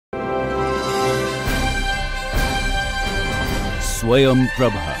Swayam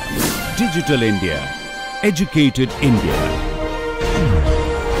Prabha. Digital India. Educated India.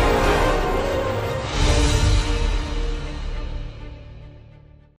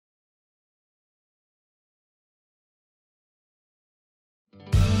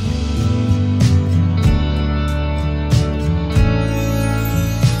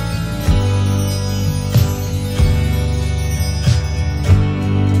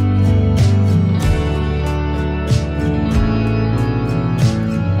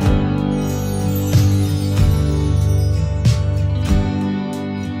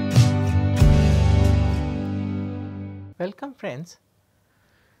 Welcome friends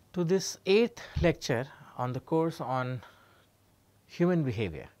to this 8th lecture on the course on human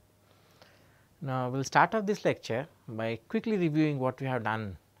behavior. Now, we will start off this lecture by quickly reviewing what we have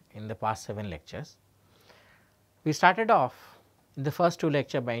done in the past 7 lectures. We started off in the first 2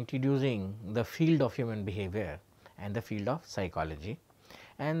 lectures by introducing the field of human behavior and the field of psychology,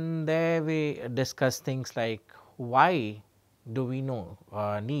 and there we discussed things like why do we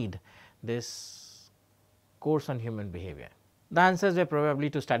need this course on human behavior. The answers were probably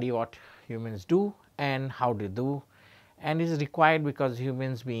to study what humans do and how they do, and it is required because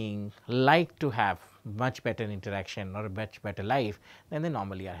humans being like to have much better interaction or a much better life than they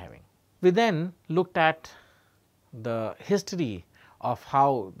normally are having. We then looked at the history of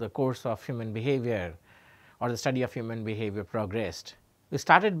how the course of human behavior or the study of human behavior progressed. We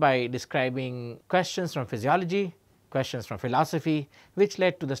started by describing questions from physiology, questions from philosophy, which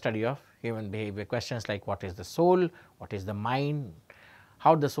led to the study of human behavior. Questions like what is the soul, what is the mind,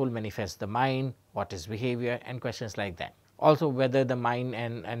 how the soul manifests the mind, what is behavior, and questions like that. Also whether the mind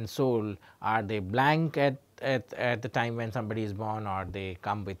and soul are they blank at the time when somebody is born, or they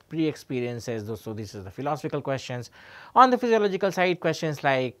come with pre-experiences. So this is the philosophical questions. On the physiological side, questions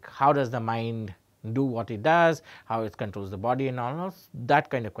like how does the mind do what it does, how it controls the body, and all that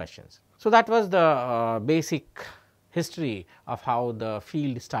kind of questions. So that was the basic history of how the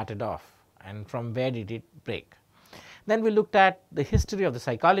field started off and from where did it break. Then we looked at the history of the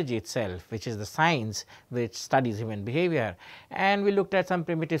psychology itself, which is the science which studies human behavior, and we looked at some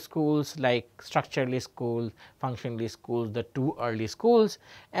primitive schools like structuralist school, functionalist schools, the 2 early schools,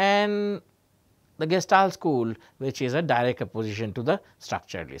 and the Gestalt school, which is a direct opposition to the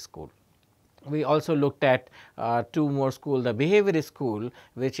structuralist school. We also looked at 2 more schools, the behaviorist school,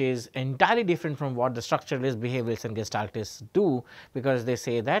 which is entirely different from what the structuralist, behaviorists and gestaltists do, because they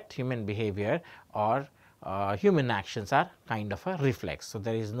say that human behavior or human actions are kind of a reflex. So,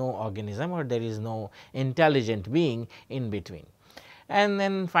 there is no organism or there is no intelligent being in between. And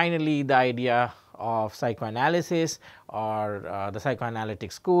then finally, the idea of psychoanalysis or the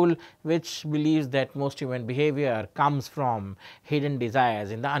psychoanalytic school, which believes that most human behavior comes from hidden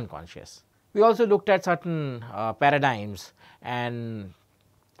desires in the unconscious. We also looked at certain paradigms and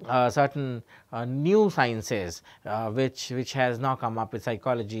certain new sciences which has now come up with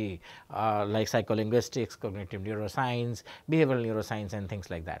psychology, like psycholinguistics, cognitive neuroscience, behavioral neuroscience, and things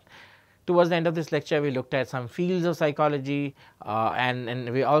like that. Towards the end of this lecture, we looked at some fields of psychology, and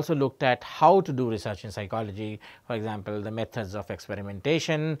we also looked at how to do research in psychology. For example, the methods of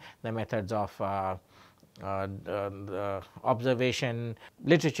experimentation, the methods of observation,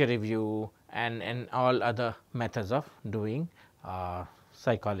 literature review, and all other methods of doing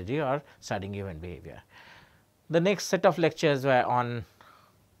psychology or studying human behavior. The next set of lectures were on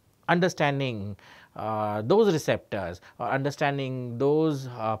understanding those receptors or understanding those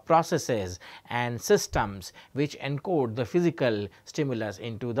processes and systems which encode the physical stimulus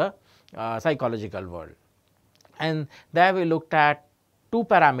into the psychological world. And there we looked at 2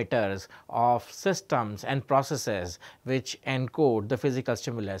 parameters of systems and processes which encode the physical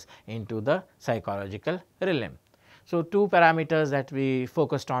stimulus into the psychological realm. So, 2 parameters that we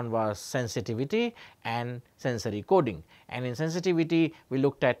focused on was sensitivity and sensory coding, and in sensitivity we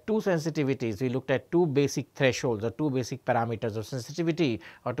looked at 2 sensitivities. We looked at 2 basic thresholds or 2 basic parameters of sensitivity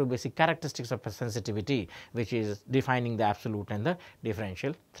or 2 basic characteristics of sensitivity, which is defining the absolute and the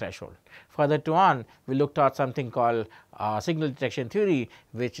differential threshold. Further to on, we looked at something called signal detection theory,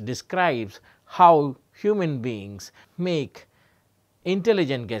 which describes how human beings make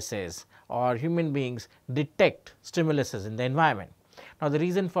intelligent guesses or human beings detect stimuluses in the environment. Now, the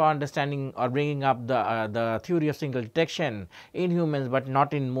reason for understanding or bringing up the theory of signal detection in humans, but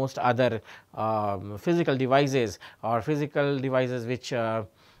not in most other physical devices or physical devices which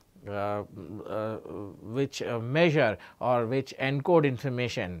measure or which encode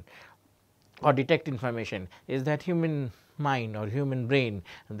information or detect information, is that human mind or human brain,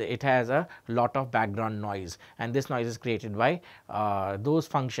 it has a lot of background noise, and this noise is created by those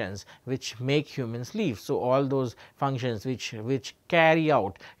functions which make humans live. So, all those functions which carry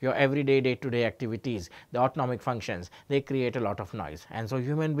out your everyday day-to-day activities, the autonomic functions, they create a lot of noise, and so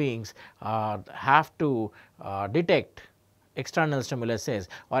human beings have to detect external stimuluses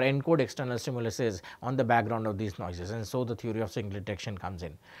or encode external stimuluses on the background of these noises, and so the theory of signal detection comes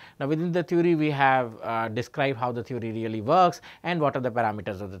in. Now, within the theory we have described how the theory really works and what are the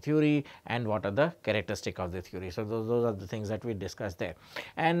parameters of the theory and what are the characteristics of the theory. So, those are the things that we discussed there,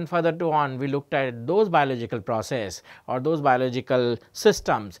 and further to on we looked at those biological process or those biological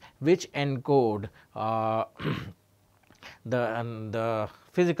systems which encode the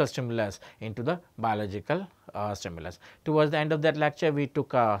physical stimulus into the biological stimulus. Towards the end of that lecture, we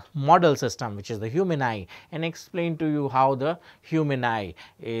took a model system which is the human eye and explained to you how the human eye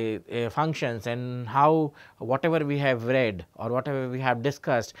functions and how whatever we have read or whatever we have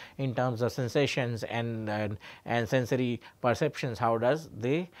discussed in terms of sensations and sensory perceptions, how does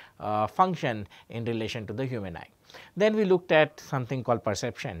they function in relation to the human eye. Then we looked at something called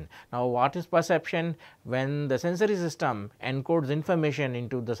perception. Now, what is perception? When the sensory system encodes information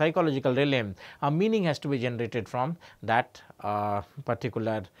into the psychological realm, a meaning has to be generated from that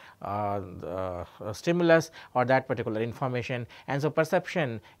particular stimulus or that particular information, and so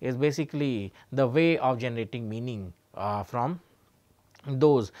perception is basically the way of generating meaning from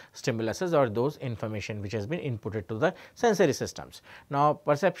those stimuluses or those information which has been inputted to the sensory systems. Now,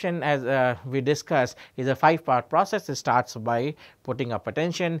 perception, as we discussed, is a 5-part process. It starts by putting up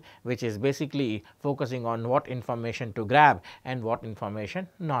attention, which is basically focusing on what information to grab and what information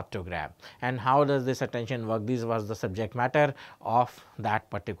not to grab, and how does this attention work. This was the subject matter of that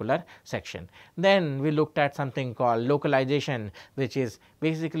particular section. Then we looked at something called localization, which is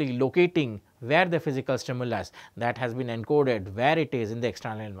basically locating where the physical stimulus that has been encoded, where it is in the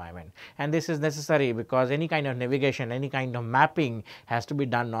external environment, and this is necessary because any kind of navigation, any kind of mapping has to be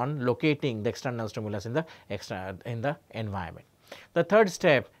done on locating the external stimulus in the environment. The third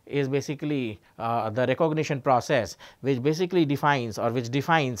step is basically the recognition process, which basically defines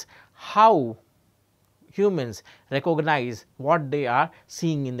how humans recognize what they are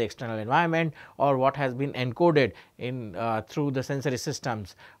seeing in the external environment or what has been encoded in through the sensory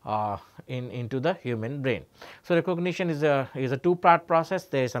systems into the human brain. So, recognition is a 2-part process.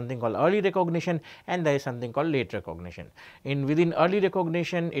 There is something called early recognition and there is something called late recognition. Within early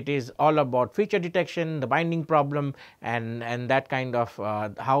recognition, it is all about feature detection, the binding problem, and that kind of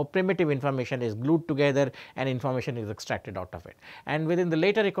how primitive information is glued together and information is extracted out of it. And within the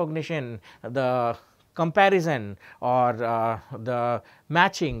later recognition, the comparison or the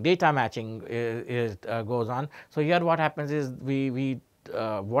matching, data matching goes on. So, here what happens is we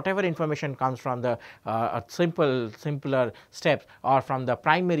whatever information comes from the simpler steps or from the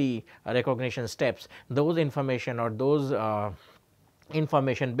primary recognition steps, those information or those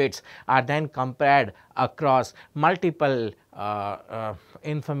information bits are then compared across multiple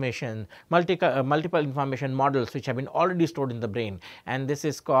multiple information models which have been already stored in the brain, and this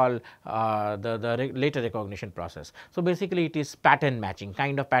is called the later recognition process. So, basically it is pattern matching,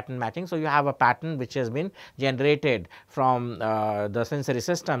 kind of pattern matching. So, you have a pattern which has been generated from the sensory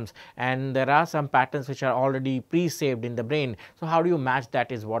systems, and there are some patterns which are already pre-saved in the brain. So, how do you match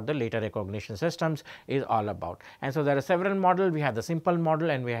that is what the later recognition systems is all about. And so, there are several models. We have the simple model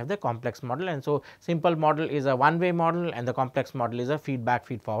and we have the complex model, and so simple model is a one-way model and the complex model is a feedback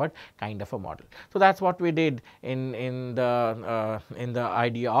feed forward kind of a model. So, that is what we did in the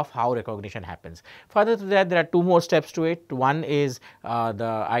idea of how recognition happens. Further to that, there are 2 more steps to it. One is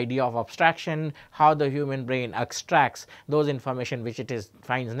the idea of abstraction, how the human brain extracts those information which it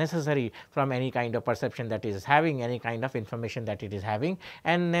finds necessary from any kind of perception that it is having, any kind of information that it is having,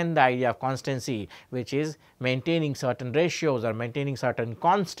 and then the idea of constancy, which is maintaining certain ratios or maintaining certain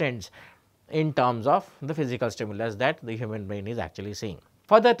constants in terms of the physical stimulus that the human brain is actually seeing.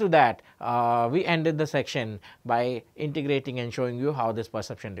 Further to that, we ended the section by integrating and showing you how this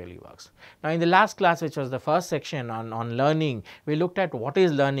perception really works. Now, in the last class, which was the first section on learning, we looked at what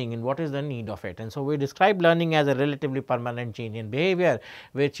is learning and what is the need of it. And so, we described learning as a relatively permanent change in behavior,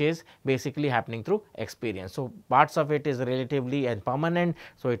 which is basically happening through experience. So, parts of it is relatively and permanent.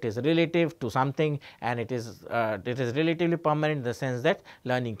 So, it is relative to something, and it is relatively permanent in the sense that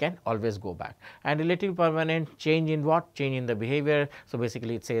learning can always go back. And relatively permanent change in what? Change in the behavior. So, basically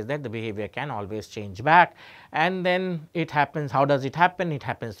it says that the behavior can always change back, and then it happens. How does it happen? It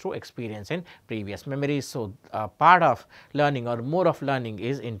happens through experience in previous memories. So, part of learning or more of learning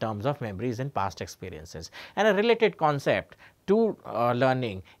is in terms of memories and past experiences, and a related concept to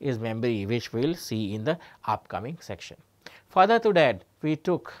learning is memory, which we will see in the upcoming section. Further to that, we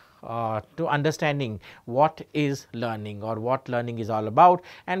took to understanding what is learning or what learning is all about,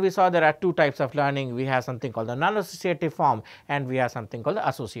 and we saw there are two types of learning. We have something called the non-associative form and we have something called the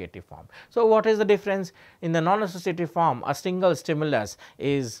associative form. So, what is the difference? In the non-associative form, a single stimulus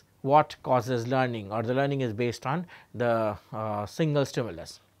is what causes learning, or the learning is based on the single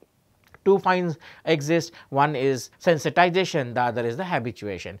stimulus. Two forms exist, one is sensitization, the other is the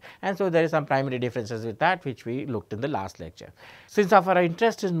habituation, and so there is some primary differences with that which we looked in the last lecture. Since our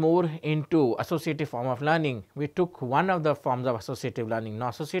interest is more into associative form of learning, we took one of the forms of associative learning. Now,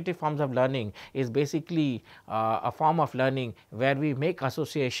 associative forms of learning is basically a form of learning where we make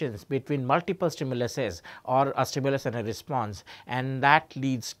associations between multiple stimuluses or a stimulus and a response, and that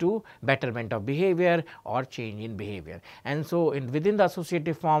leads to betterment of behavior or change in behavior. And so, within the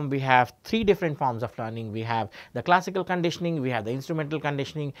associative form, we have three different forms of learning. We have the classical conditioning, we have the instrumental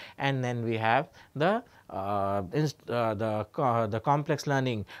conditioning, and then we have the complex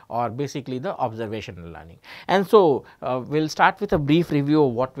learning, or basically the observational learning. And so, we will start with a brief review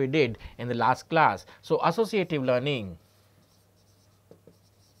of what we did in the last class. So, associative learning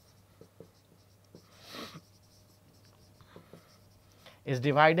is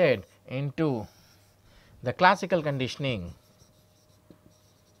divided into the classical conditioning,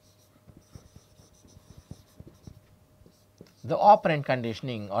 the operant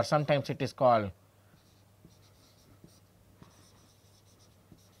conditioning, or sometimes it is called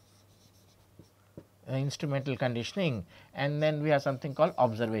instrumental conditioning, and then we have something called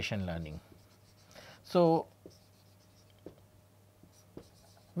observation learning. So,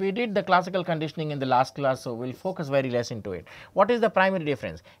 we did the classical conditioning in the last class, so we will focus very less into it. What is the primary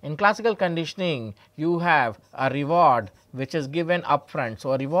difference? In classical conditioning, you have a reward which is given upfront.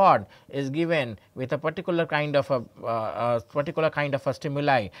 So, a reward is given with a particular kind of a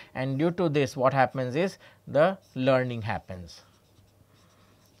stimuli, and due to this what happens is the learning happens,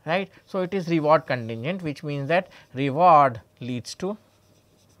 right. So, it is reward contingent, which means that reward leads to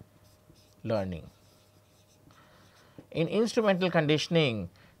learning. In instrumental conditioning,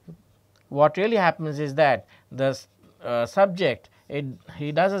 what really happens is that the subject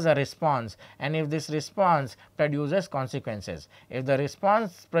he does as a response, and if this response produces consequences, if the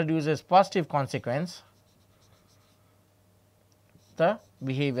response produces positive consequence, the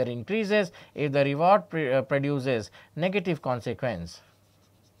behavior increases. If the reward produces negative consequence,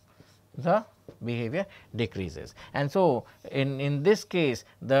 the behavior decreases. And so, in this case,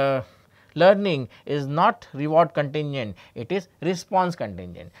 the learning is not reward contingent, it is response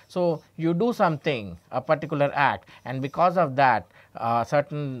contingent. So, you do something, a particular act, and because of that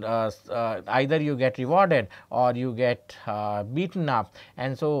certain either you get rewarded or you get beaten up,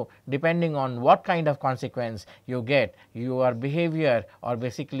 and so depending on what kind of consequence you get, your behavior or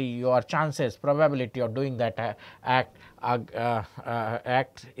basically your chances, probability of doing that act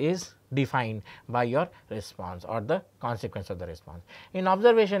is defined by your response or the consequence of the response. In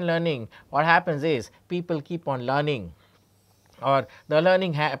observation learning, what happens is people keep on learning, or the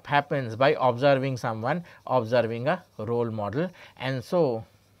learning happens by observing someone, observing a role model, and so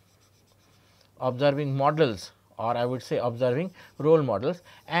observing models, or I would say observing role models,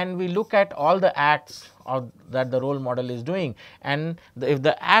 and we look at all the acts that the role model is doing, and if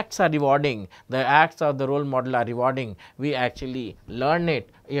the acts are rewarding, the acts of the role model are rewarding, we actually learn it.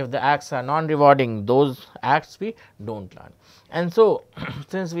 If the acts are non-rewarding, those acts we do not learn. And so,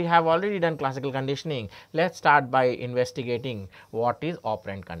 since we have already done classical conditioning, let us start by investigating what is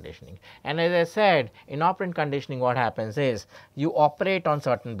operant conditioning. And as I said, in operant conditioning what happens is you operate on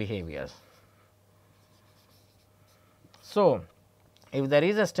certain behaviors. So, if there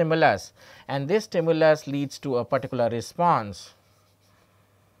is a stimulus and this stimulus leads to a particular response,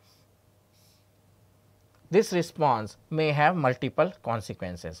 this response may have multiple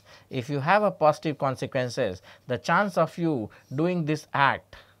consequences. If you have a positive consequences, the chance of you doing this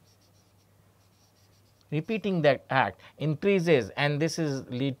act, repeating that act increases, and this is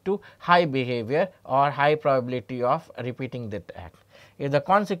lead to high behavior or high probability of repeating that act. If the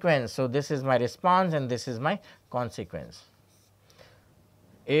consequence, so this is my response and this is my consequence.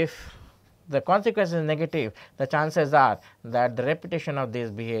 If the consequence is negative, the chances are that the repetition of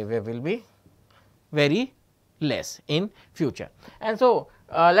this behavior will be very less in future. And so,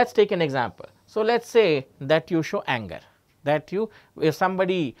 let us take an example. So, let us say that you show anger, that you, if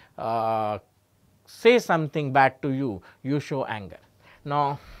somebody says something bad to you, you show anger.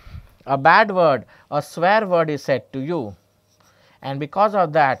 Now, a bad word, a swear word is said to you, and because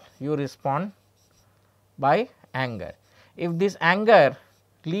of that you respond by anger. If this anger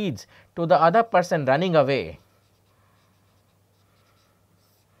leads to the other person running away,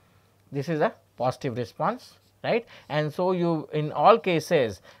 this is a positive response. right. And so, you in all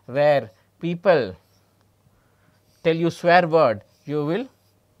cases where people tell you swear word, you will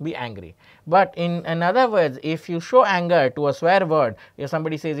be angry. But in other words, if you show anger to a swear word, if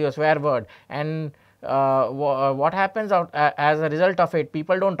somebody says you a swear word, and what happens out as a result of it,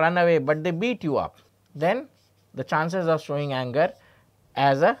 people don't run away, but they beat you up, then the chances of showing anger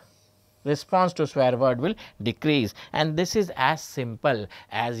as a response to swear word will decrease. And this is as simple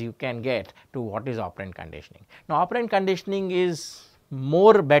as you can get to what is operant conditioning. Now, operant conditioning is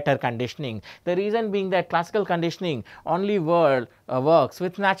more better conditioning. The reason being that classical conditioning only works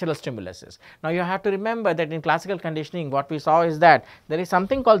with natural stimuluses. Now, you have to remember that in classical conditioning, what we saw is that there is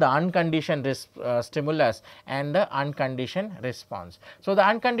something called the unconditioned stimulus and the unconditioned response. So, the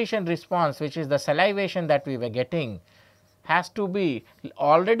unconditioned response, which is the salivation that we were getting, has to be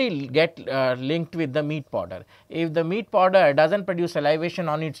already linked with the meat powder. If the meat powder does not produce salivation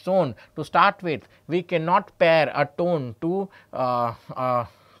on its own to start with, we cannot pair a tone to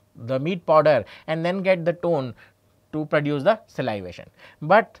the meat powder and then get the tone to produce the salivation.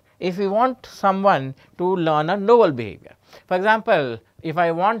 But if we want someone to learn a novel behavior, for example, if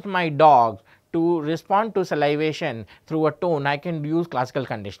I want my dog to respond to salivation through a tone, I can use classical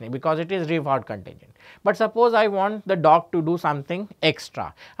conditioning because it is reward contingent. But suppose I want the dog to do something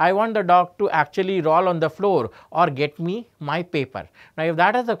extra. I want the dog to actually roll on the floor or get me my paper. Now, if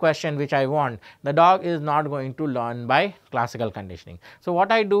that is the question which I want, the dog is not going to learn by classical conditioning. So,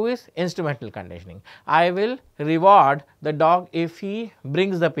 what I do is instrumental conditioning. I will reward the dog if he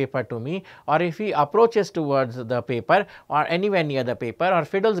brings the paper to me, or if he approaches towards the paper or anywhere near the paper or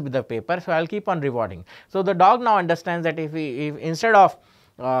fiddles with the paper. So, I will keep on rewarding. So, the dog now understands that if instead of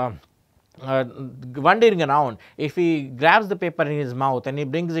wandering around, if he grabs the paper in his mouth and he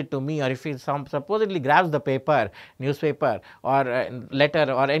brings it to me, or if he supposedly grabs the paper, newspaper or letter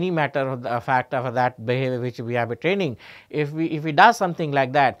or any matter of the fact of that behavior which we have been training, if he does something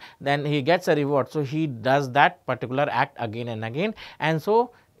like that, then he gets a reward. So, he does that particular act again and again. And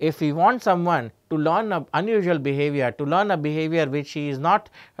so, if we want someone to learn an unusual behavior, to learn a behavior which he is not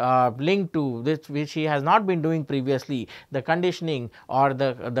linked to, which he has not been doing previously, the conditioning or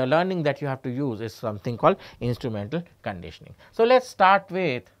the learning that you have to use is something called instrumental conditioning. So, let us start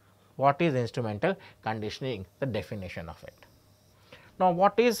with what is instrumental conditioning, the definition of it. Now,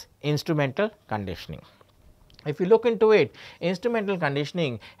 what is instrumental conditioning? If you look into it, instrumental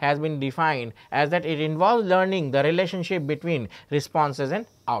conditioning has been defined as that it involves learning the relationship between responses and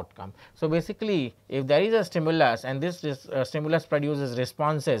outcome. So, basically, if there is a stimulus and this stimulus produces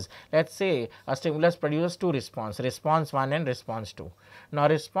responses, let us say a stimulus produces two responses, response 1 and response 2. Now,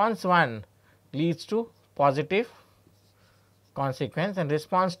 response 1 leads to positive consequence and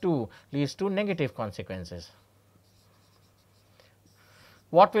response 2 leads to negative consequences.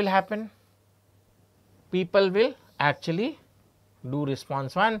 What will happen? People will actually do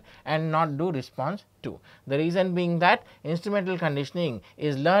response 1 and not do response 2. The reason being that instrumental conditioning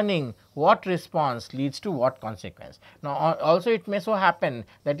is learning what response leads to what consequence. Now, also it may so happen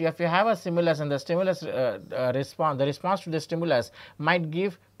that if you have a stimulus and the stimulus the response to the stimulus might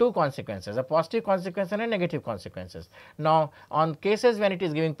give two consequences, a positive consequence and a negative consequences. Now, on cases when it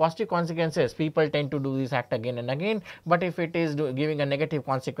is giving positive consequences, people tend to do this act again and again, but if it is giving a negative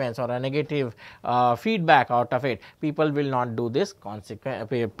consequence or a negative feedback out of it, people will not do this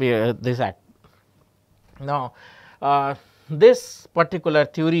this act. Now, this particular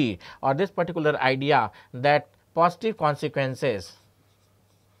theory or this particular idea that positive consequences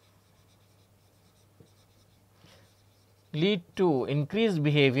lead to increased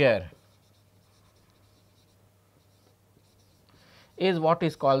behavior is what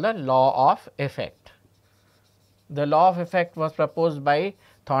is called the law of effect. The law of effect was proposed by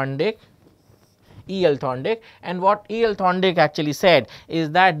Thorndike, E.L. Thorndike, and what E.L. Thorndike actually said is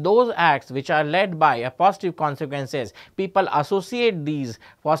that those acts which are led by a positive consequences, people associate these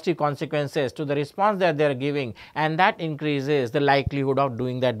positive consequences to the response that they are giving, and that increases the likelihood of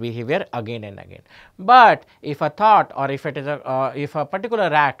doing that behavior again and again. But if a thought or if it is if a particular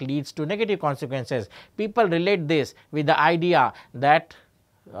act leads to negative consequences, people relate this with the idea that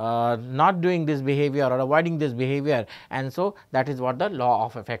not doing this behavior or avoiding this behavior, and so that is what the law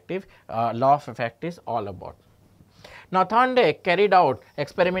of effect is all about. Now, Thorndike carried out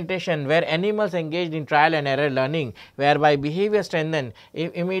experimentation where animals engaged in trial and error learning, whereby behavior strengthened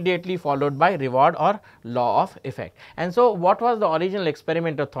immediately followed by reward or law of effect. And so, what was the original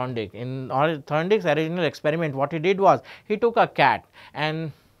experiment of Thorndike? In Thorndike's original experiment, what he did was he took a cat,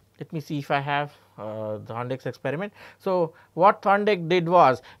 and let me see if I have Thorndike's experiment. So, what Thorndike did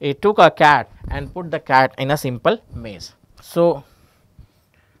was he took a cat and put the cat in a simple maze. So,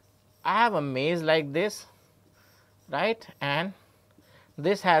 I have a maze like this, right, and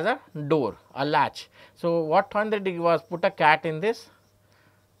this has a door, a latch. So, what Thorndike did was put a cat in this.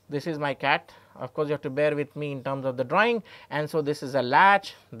 This is my cat. Of course, you have to bear with me in terms of the drawing, and so this is a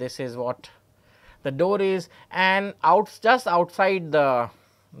latch. This is what the door is, and just outside the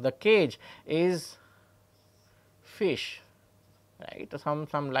cage is fish, right?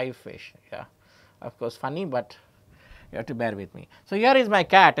 Some live fish. Yeah, of course, funny, but you have to bear with me. So, here is my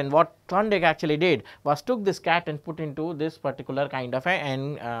cat, and what Thorndike actually did was took this cat and put into this particular kind of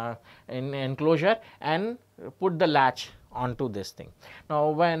an enclosure and put the latch onto this thing.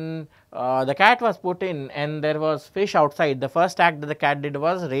 Now, when the cat was put in and there was fish outside, the first act that the cat did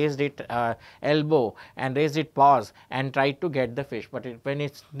was raised its elbow and raised its paws and tried to get the fish, but when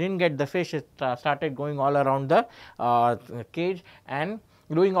it didn't get the fish, it started going all around the cage and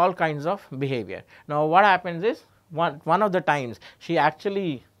doing all kinds of behavior. Now, what happens is, one of the times she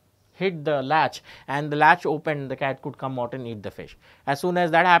actually hit the latch and the latch opened, the cat could come out and eat the fish. As soon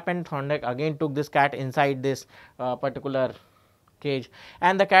as that happened, Thorndike again took this cat inside this particular cage,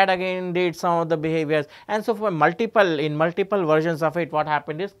 and the cat again did some of the behaviors, and so in multiple versions of it, what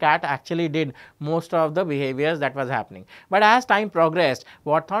happened is cat actually did most of the behaviors that was happening. But as time progressed,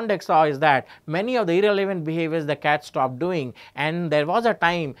 what Thorndike saw is that many of the irrelevant behaviors the cat stopped doing, and there was a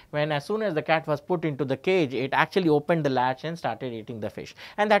time when as soon as the cat was put into the cage, it actually opened the latch and started eating the fish,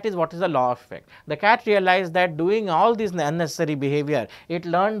 and that is what is the law of effect. The cat realized that doing all this unnecessary behavior, it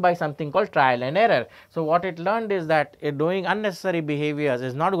learned by something called trial and error. So, what it learned is that doing unnecessary behaviors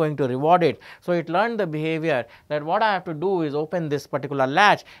is not going to reward it. So, it learned the behavior that what I have to do is open this particular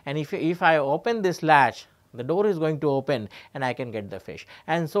latch, and if I open this latch, the door is going to open and I can get the fish.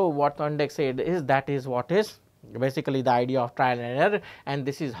 And so, what Thorndike said is that is what is basically the idea of trial and error, and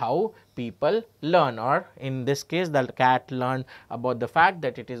this is how people learn, or in this case the cat learned about the fact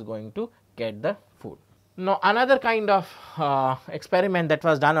that it is going to get the food. Now, another kind of experiment that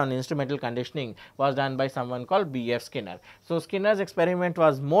was done on instrumental conditioning was done by someone called B.F. Skinner. So, Skinner's experiment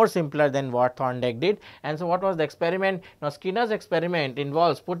was more simpler than what Thorndike did, and so what was the experiment? Now, Skinner's experiment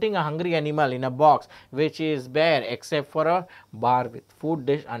involves putting a hungry animal in a box which is bare except for a bar with food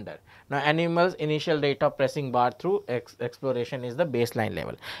dish under. Now, animal's initial rate of pressing bar through exploration is the baseline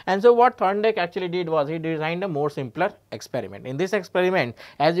level, and so what Thorndike actually did was he designed a more simpler experiment. In this experiment,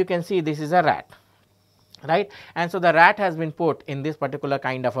 as you can see, this is a rat, right, and so the rat has been put in this particular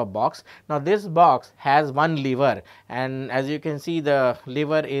kind of a box. Now, this box has one lever, and as you can see, the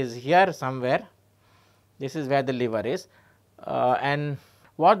lever is here somewhere. This is where the lever is, and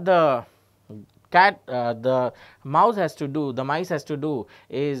what the mouse has to do, the mice has to do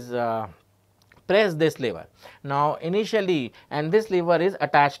is press this lever. Now, initially, and this lever is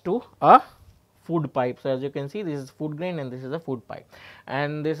attached to a food pipe. So, as you can see, this is food grain and this is a food pipe,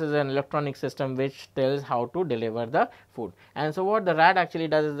 and this is an electronic system which tells how to deliver the food. And so, what the rat actually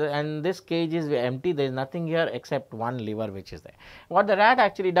does is, and this cage is empty, there is nothing here except one lever which is there. What the rat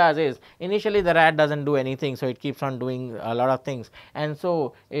actually does is, initially the rat does not do anything, so it keeps on doing a lot of things, and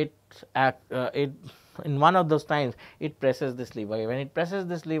so it in one of those times it presses this lever. When it presses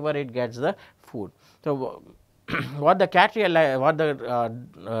this lever, it gets the food. So, what the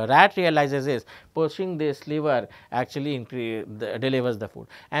rat realizes is pushing this lever actually delivers the food,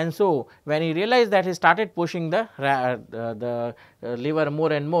 and so when he realized that, he started pushing the lever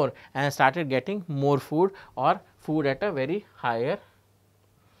more and more and started getting more food, or food at a very higher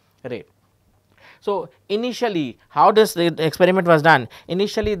rate. So, initially how this experiment was done,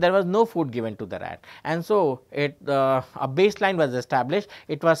 initially there was no food given to the rat, and so a baseline was established.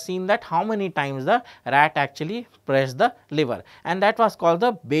 It was seen that how many times the rat actually pressed the lever, and that was called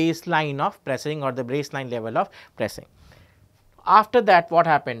the baseline of pressing, or the baseline level of pressing. After that, what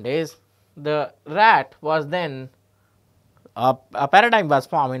happened is, the rat was then a paradigm was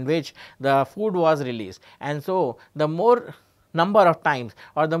formed in which the food was released, and so the more number of times,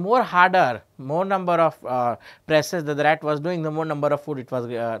 or the more number of presses that the rat was doing, the more number of food it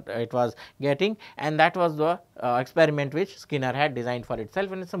was getting, and that was the experiment which Skinner had designed for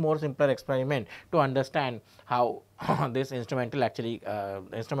itself, and it is a more simpler experiment to understand how this instrumental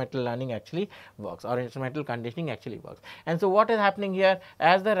learning actually works, or instrumental conditioning actually works. And so, what is happening here,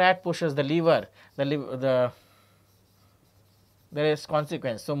 as the rat pushes the lever, there is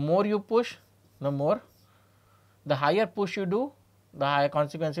consequence. So, more you push, the higher push you do, the higher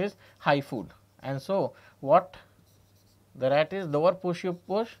consequence is high food. And so, what the rat is, the lower push you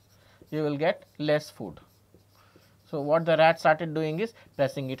push, you will get less food. So, what the rat started doing is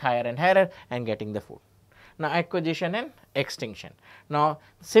pressing it higher and higher and getting the food. Now, acquisition and extinction. Now,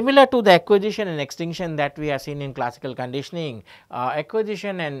 similar to the acquisition and extinction that we have seen in classical conditioning,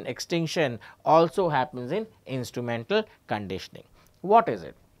 acquisition and extinction also happens in instrumental conditioning. What is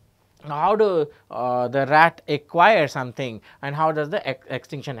it? How do the rat acquire something and how does the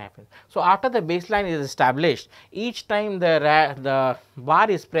extinction happen? So, after the baseline is established, each time the bar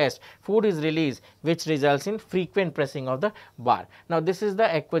is pressed, food is released, which results in frequent pressing of the bar. Now, this is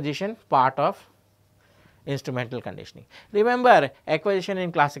the acquisition part of instrumental conditioning. Remember, acquisition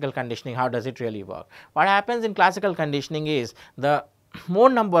in classical conditioning, how does it really work? What happens in classical conditioning is the more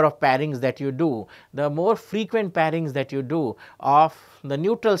number of pairings that you do, the more frequent pairings that you do of the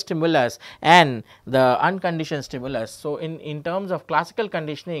neutral stimulus and the unconditioned stimulus. So, in terms of classical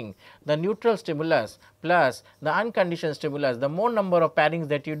conditioning, the neutral stimulus plus the unconditioned stimulus, the more number of pairings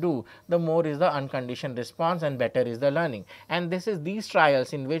that you do, the more is the unconditioned response and better is the learning. And this is these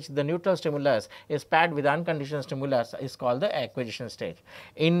trials in which the neutral stimulus is paired with unconditioned stimulus is called the acquisition stage.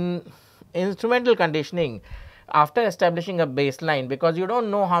 In instrumental conditioning, after establishing a baseline, because you do not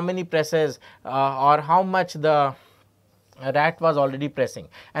know how many presses or how much the rat was already pressing,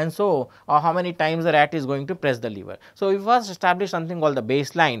 and so how many times the rat is going to press the lever. So, we first establish something called the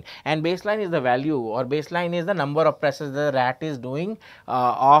baseline, and baseline is the value or baseline is the number of presses the rat is doing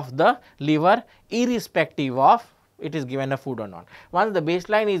of the lever, irrespective of it is given a food or not. Once the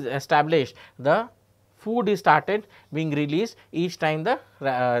baseline is established, the food is started being released each time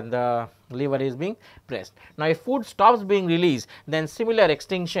the lever is being pressed. Now, if food stops being released, then similar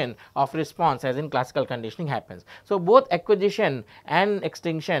extinction of response as in classical conditioning happens. So, both acquisition and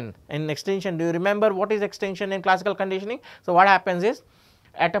extinction. In extinction, do you remember what is extinction in classical conditioning? So, what happens is,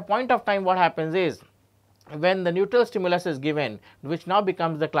 at a point of time, what happens is, when the neutral stimulus is given, which now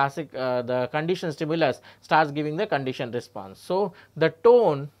becomes the classic the conditioned stimulus starts giving the conditioned response. So, the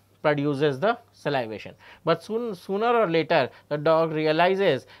tone produces the salivation, but sooner or later the dog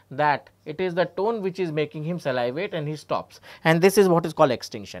realizes that it is the tone which is making him salivate and he stops, and this is what is called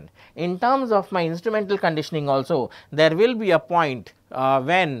extinction. In terms of my instrumental conditioning also, there will be a point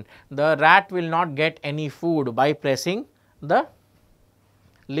when the rat will not get any food by pressing the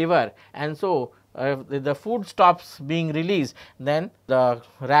lever, and so if the food stops being released, then the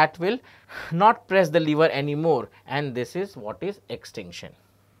rat will not press the lever anymore, and this is what is extinction.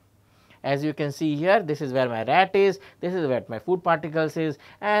 As you can see here, this is where my rat is, this is where my food particles is,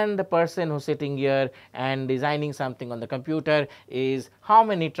 and the person who is sitting here and designing something on the computer is how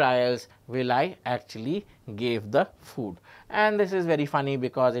many trials will I actually give the food. And this is very funny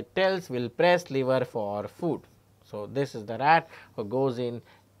because it tells will press lever for food. So, this is the rat who goes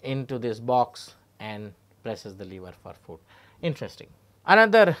into this box and presses the lever for food. Interesting.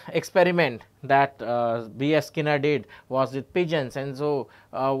 Another experiment that B.S. Skinner did was with pigeons, and so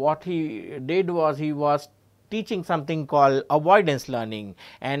what he did was he was teaching something called avoidance learning,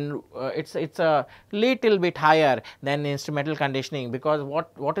 and it's a little bit higher than instrumental conditioning, because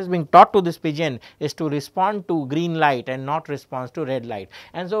what is being taught to this pigeon is to respond to green light and not respond to red light,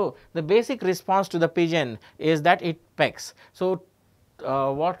 and so the basic response to the pigeon is that it pecks. So,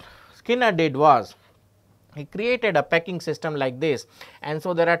 what Skinner did was he created a pecking system like this, and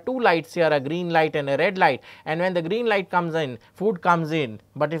so there are two lights here, a green light and a red light, and when the green light comes in, food comes in,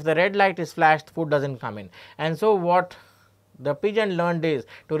 but if the red light is flashed, food does not come in. And so, what the pigeon learned is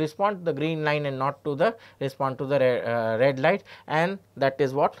to respond to the green line and not to the respond to the red light, and that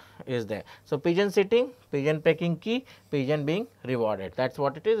is what is there. So, pigeon sitting, pigeon pecking key, pigeon being rewarded, that is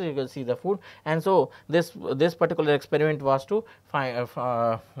what it is. You will see the food, and so this particular experiment was to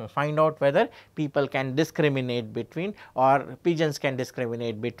find out whether people can discriminate between, or pigeons can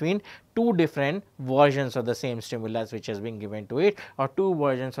discriminate between two different versions of the same stimulus which has been given to it, or two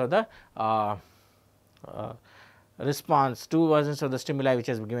versions of the response, two versions of the stimuli which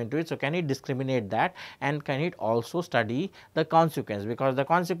has been given to it. So, can it discriminate that, and can it also study the consequence, because the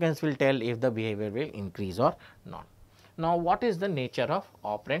consequence will tell if the behavior will increase or not. Now, what is the nature of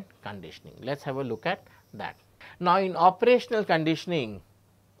operant conditioning? Let us have a look at that. Now, in operational conditioning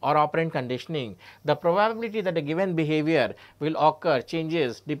or operant conditioning, the probability that a given behavior will occur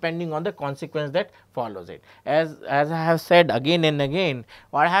changes depending on the consequence that follows it. As I have said again and again,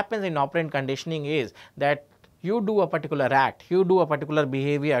 what happens in operant conditioning is that you do a particular act, you do a particular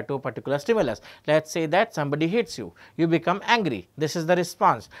behavior to a particular stimulus. Let us say that somebody hits you, you become angry, this is the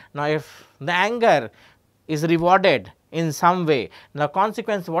response. Now, if the anger is rewarded in some way, the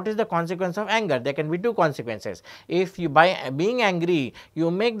consequence, what is the consequence of anger? There can be two consequences. If you, by being angry, you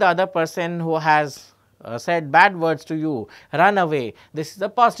make the other person who has said bad words to you run away, this is a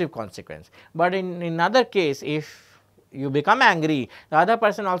positive consequence. But in other case, if you become angry, the other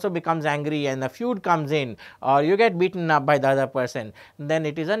person also becomes angry and the feud comes in, or you get beaten up by the other person, then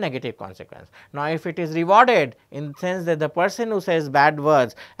it is a negative consequence. Now, if it is rewarded in the sense that the person who says bad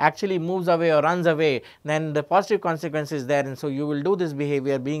words actually moves away or runs away, then the positive consequence is there, and so you will do this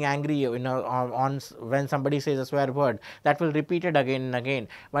behavior being angry, you know, on when somebody says a swear word, that will repeat it again and again.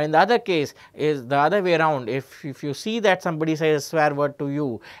 But in the other case is the other way around. If you see that somebody says a swear word to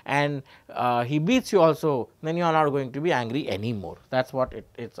you and he beats you also, then you are not going to be angry anymore. That is what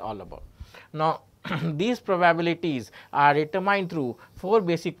it's all about. Now, these probabilities are determined through 4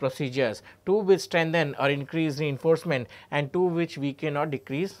 basic procedures, 2 which strengthen or increase reinforcement and 2 which weaken or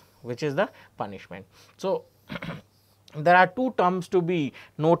decrease, which is the punishment. So, there are 2 terms to be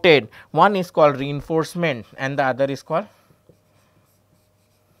noted. One is called reinforcement and the other is called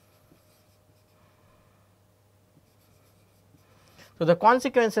so the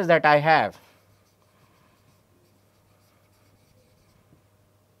consequences that I have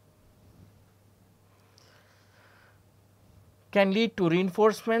can lead to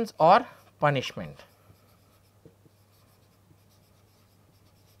reinforcements or punishment,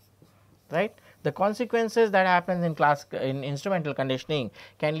 right. The consequences that happens in instrumental conditioning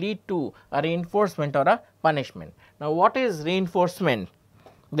can lead to a reinforcement or a punishment. Now, what is reinforcement?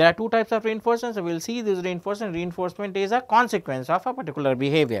 There are 2 types of reinforcement. So, we will see this reinforcement. Reinforcement is a consequence of a particular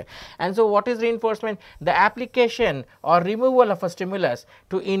behavior. And so, what is reinforcement? The application or removal of a stimulus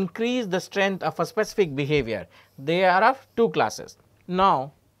to increase the strength of a specific behavior. They are of 2 classes.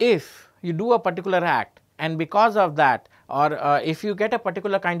 Now, if you do a particular act and because of that, or if you get a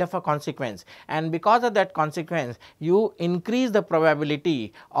particular kind of a consequence and because of that consequence you increase the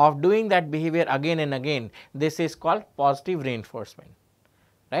probability of doing that behavior again and again, this is called positive reinforcement.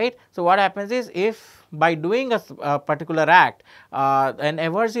 Right. So, what happens is, if by doing a particular act an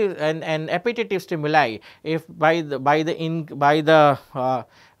aversive and appetitive stimuli, if by the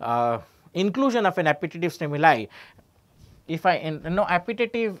inclusion of an appetitive stimuli, if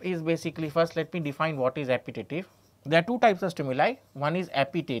appetitive is basically, first let me define what is appetitive. There are 2 types of stimuli. One is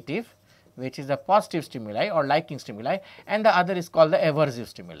appetitive, which is a positive stimuli or liking stimuli, and the other is called the aversive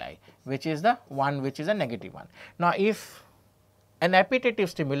stimuli, which is the one which is a negative one. Now, if an appetitive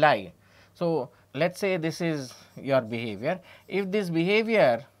stimuli, so let us say this is your behavior. If this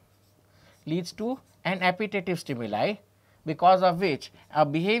behavior leads to an appetitive stimuli because of which a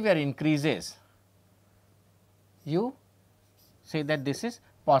behavior increases, you say that this is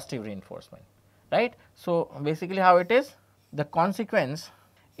positive reinforcement, right. So, basically how it is, the consequence,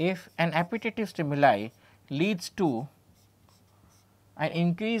 if an appetitive stimuli leads to an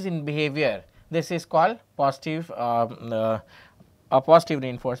increase in behavior, this is called positive a positive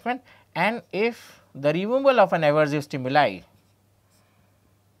reinforcement, and if the removal of an aversive stimuli,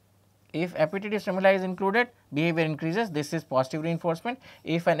 if appetitive stimuli is included, behavior increases, this is positive reinforcement.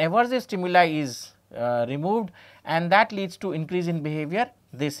 If an aversive stimuli is removed and that leads to increase in behavior,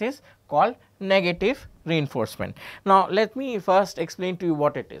 this is called negative reinforcement. Now, let me first explain to you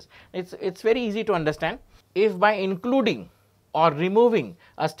what it is. It's very easy to understand. If by including or removing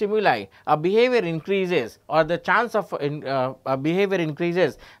a stimuli, a behavior increases or the chance of a behavior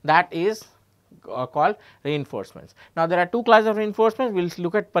increases, that is called reinforcements. Now, there are 2 classes of reinforcements. We will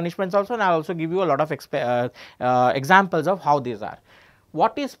look at punishments also, and I will also give you a lot of examples of how these are.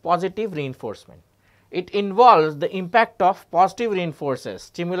 What is positive reinforcement? It involves the impact of positive reinforcers,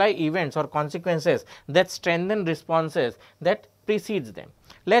 stimuli, events or consequences that strengthen responses that precedes them.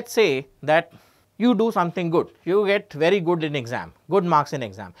 Let us say that you do something good, you get very good in exam, good marks in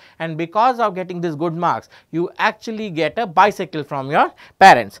exam, and because of getting this good marks, you actually get a bicycle from your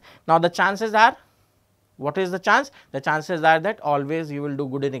parents. Now, the chances are, what is the chance? The chances are that always you will do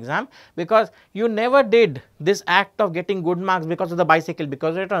good in exam, because you never did this act of getting good marks because of the bicycle,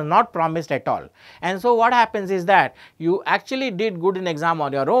 because it was not promised at all. And so, what happens is that you actually did good in exam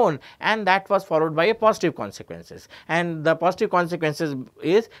on your own, and that was followed by a positive consequences, and the positive consequences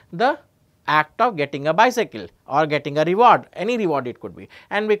is the act of getting a bicycle or getting a reward, any reward it could be,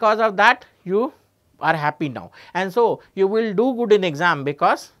 and because of that you are happy now, and so you will do good in exam,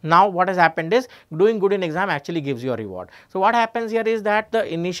 because now what has happened is doing good in exam actually gives you a reward. So, what happens here is that the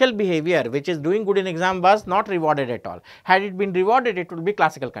initial behavior, which is doing good in exam, was not rewarded at all. Had it been rewarded, it would be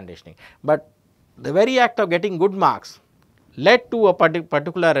classical conditioning, but the very act of getting good marks led to a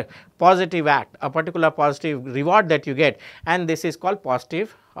particular positive act, a particular positive reward that you get, and this is called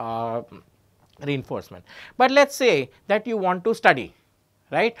positive reinforcement. But let us say that you want to study,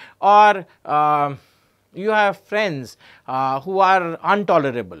 right, or you have friends who are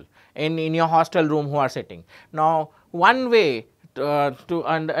intolerable in your hostel room who are sitting. Now, one way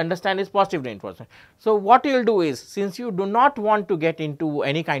understand is positive reinforcement. So, what you will do is, since you do not want to get into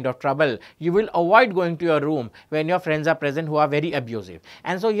any kind of trouble, you will avoid going to your room when your friends are present who are very abusive.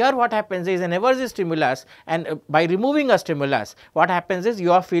 And so, here what happens is an aversive stimulus, and by removing a stimulus, what happens is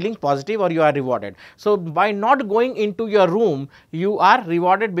you are feeling positive or you are rewarded. So, by not going into your room, you are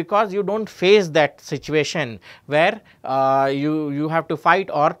rewarded because you do not face that situation where you have to fight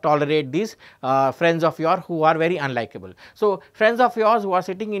or tolerate these friends of yours who are very unlikable. So, friends of yours who are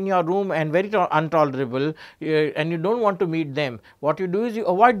sitting in your room and very intolerable, and you do not want to meet them, what you do is you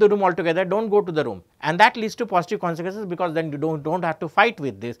avoid the room altogether, do not go to the room, and that leads to positive consequences, because then you do not have to fight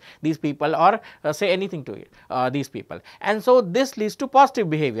with these people or say anything to these people. And so, this leads to positive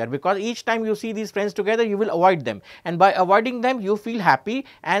behavior, because each time you see these friends together, you will avoid them, and by avoiding them you feel happy,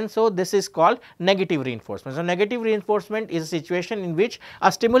 and so this is called negative reinforcement. So, negative reinforcement is a situation in which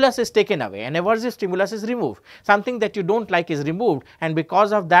a stimulus is taken away, an aversive stimulus is removed, something that you do not like is removed, and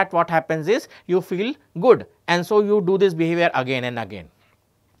because of that what happens is you feel good, and so you do this behavior again and again,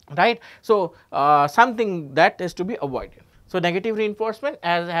 right. So, something that is to be avoided. So, negative reinforcement,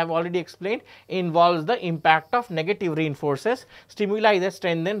 as I have already explained, involves the impact of negative reinforces stimuli that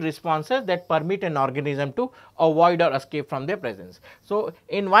strengthen responses that permit an organism to avoid or escape from their presence. So,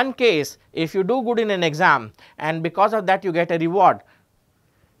 in one case, if you do good in an exam and because of that you get a reward,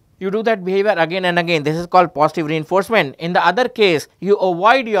 you do that behavior again and again, this is called positive reinforcement. In the other case, you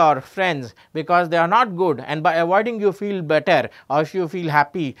avoid your friends because they are not good, and by avoiding you feel better or you feel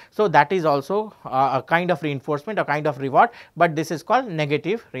happy. So, that is also a kind of reinforcement, a kind of reward, but this is called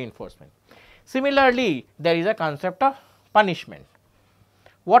negative reinforcement. Similarly, there is a concept of punishment.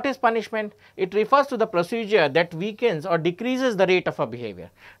 What is punishment? It refers to the procedure that weakens or decreases the rate of a behavior.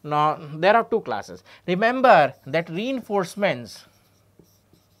 Now, there are two classes. Remember that reinforcements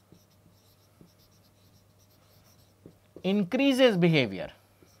increases behavior,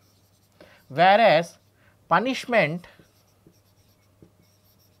 whereas punishment,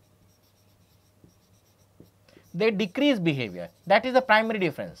 they decrease behavior. That is the primary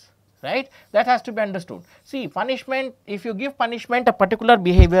difference, right. That has to be understood. See, punishment, if you give punishment, a particular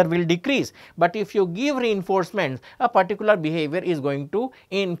behavior will decrease, but if you give reinforcement, a particular behavior is going to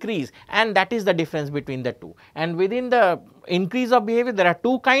increase, and that is the difference between the two. And within the increase of behavior, there are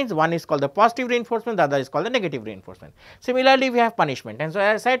two kinds. One is called the positive reinforcement, the other is called the negative reinforcement. Similarly, we have punishment, and so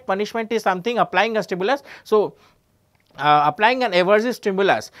as I said, punishment is something applying a stimulus. So, applying an aversive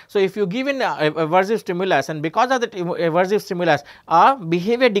stimulus. So, if you give an aversive stimulus, and because of that aversive stimulus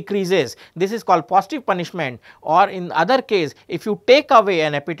behavior decreases, this is called positive punishment. Or in other case, if you take away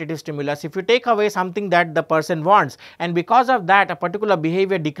an appetitive stimulus, if you take away something that the person wants, and because of that a particular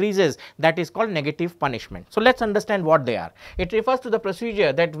behavior decreases, that is called negative punishment. So, let us understand what they are. It refers to the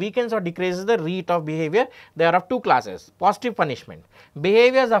procedure that weakens or decreases the rate of behavior. There are of two classes. Positive punishment,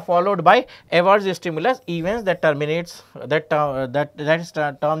 behaviors are followed by aversive stimulus events that terminates that is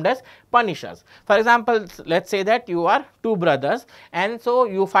termed as punishers. For example, let us say that you are two brothers, and so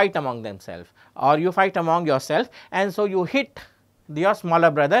you fight among themselves, or you fight among yourself, and so you hit your smaller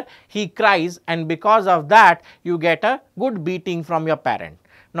brother, he cries, and because of that you get a good beating from your parent.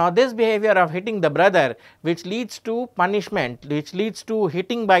 Now, this behavior of hitting the brother, which leads to punishment, which leads to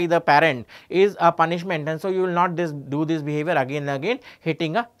hitting by the parent, is a punishment, and so you will not do this behavior again and again,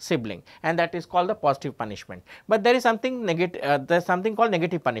 hitting a sibling, and that is called the positive punishment. But there is something negative, there is something called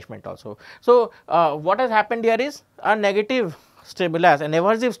negative punishment also. So, what has happened here is a negative stimulus, an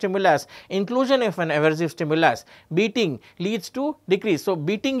aversive stimulus, inclusion of an aversive stimulus, beating leads to decrease. So,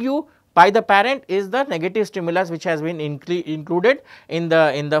 beating you by the parent is the negative stimulus which has been included in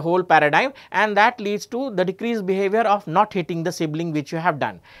the whole paradigm, and that leads to the decreased behavior of not hitting the sibling which you have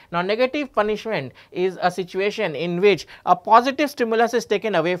done. Now, negative punishment is a situation in which a positive stimulus is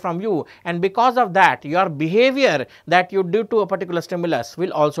taken away from you, and because of that your behavior that you do to a particular stimulus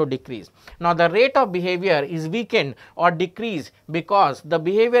will also decrease. Now, the rate of behavior is weakened or decreased because the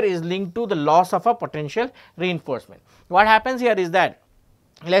behavior is linked to the loss of a potential reinforcement. What happens here is that,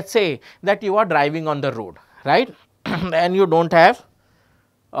 let us say that you are driving on the road, right, and you do not have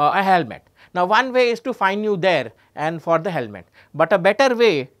a helmet. Now, one way is to find you there and for the helmet, but a better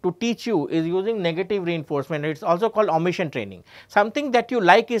way to teach you is using negative reinforcement. It is also called omission training. Something that you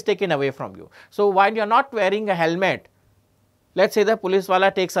like is taken away from you. So, while you are not wearing a helmet, let us say the police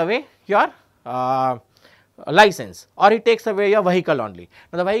wala takes away your license, or it takes away your vehicle only.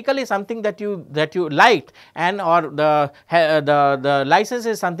 Now, the vehicle is something that you liked, and or the license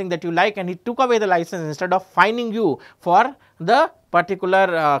is something that you like, and he took away the license instead of fining you for the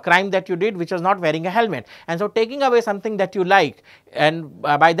particular crime that you did, which was not wearing a helmet. And so, taking away something that you like, and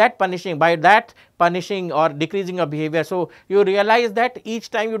by that punishing or decreasing your behavior. So, you realize that each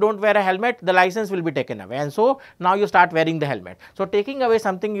time you do not wear a helmet, the license will be taken away, and so now you start wearing the helmet. So, taking away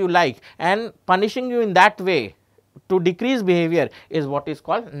something you like and punishing you in that way to decrease behavior is what is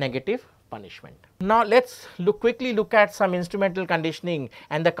called negative punishment. Now, let us quickly look at some instrumental conditioning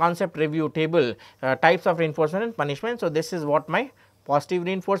and the concept review table, types of reinforcement and punishment. So, this is what my positive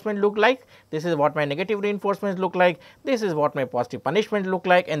reinforcement look like, this is what my negative reinforcement look like, this is what my positive punishment look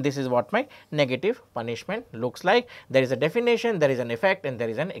like, and this is what my negative punishment looks like. There is a definition, there is an effect, and there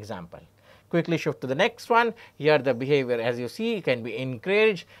is an example. Quickly shift to the next one. Here the behavior, as you see, can be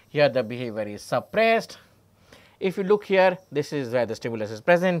encouraged, here the behavior is suppressed. If you look here, this is where the stimulus is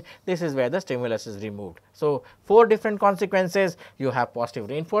present, this is where the stimulus is removed. So, 4 different consequences. You have positive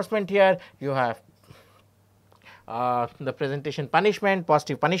reinforcement here, you have the presentation punishment,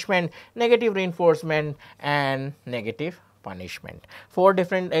 positive punishment, negative reinforcement, and negative punishment. 4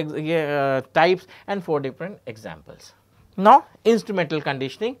 different types and 4 different examples. Now, instrumental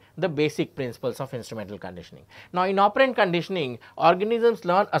conditioning, the basic principles of instrumental conditioning. Now, in operant conditioning, organisms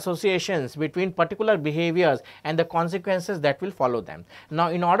learn associations between particular behaviors and the consequences that will follow them. Now,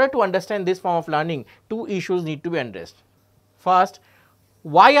 in order to understand this form of learning, 2 issues need to be addressed. First,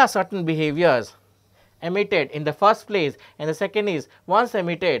 why are certain behaviors emitted in the first place, and the second is, once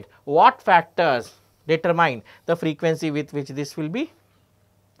emitted, what factors determine the frequency with which this will be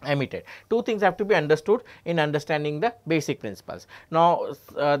emitted. 2 things have to be understood in understanding the basic principles. Now,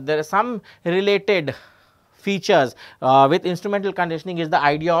 there are some related features with instrumental conditioning is the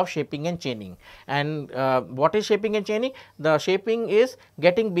idea of shaping and chaining. And what is shaping and chaining? The shaping is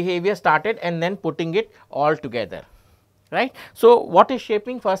getting behavior started and then putting it all together. Right. So, what is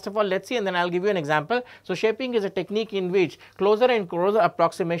shaping? First of all, let us see, and then I will give you an example. So, shaping is a technique in which closer and closer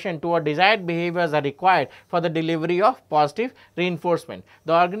approximation to our desired behaviors are required for the delivery of positive reinforcement.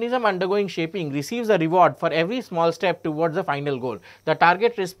 The organism undergoing shaping receives a reward for every small step towards the final goal, the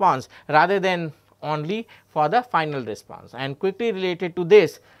target response, rather than only for the final response. And quickly related to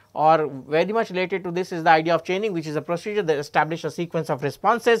this, or very much related to this, is the idea of chaining, which is a procedure that establishes a sequence of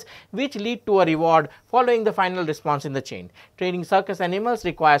responses which lead to a reward following the final response in the chain. Training circus animals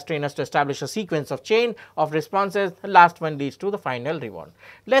requires trainers to establish a sequence of chain of responses. The last one leads to the final reward.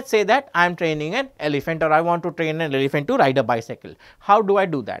 Let us say that I am training an elephant, or I want to train an elephant to ride a bicycle. How do I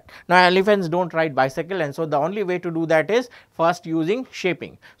do that? Now, elephants do not ride bicycle, and so the only way to do that is first using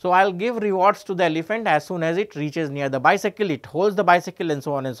shaping. So, I will give rewards to the elephant as soon as it reaches near the bicycle, it holds the bicycle, and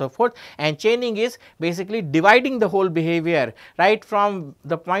so on and so forth. And chaining is basically dividing the whole behavior right from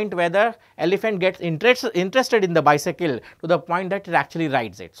the point where the elephant gets interested in the bicycle to the point that it actually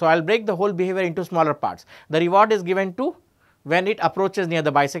rides it. So, I will break the whole behavior into smaller parts. The reward is given to when it approaches near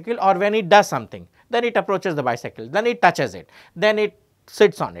the bicycle, or when it does something, then it approaches the bicycle, then it touches it, then it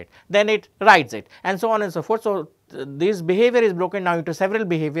sits on it, then it rides it, and so on and so forth. So, this behavior is broken down into several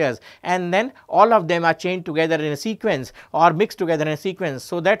behaviors, and then all of them are chained together in a sequence or mixed together in a sequence.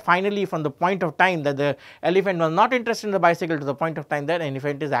 So, that finally from the point of time that the elephant was not interested in the bicycle to the point of time that an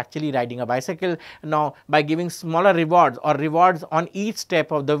elephant is actually riding a bicycle. Now, by giving smaller rewards or rewards on each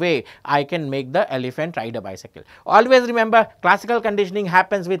step of the way, I can make the elephant ride a bicycle. Always remember, classical conditioning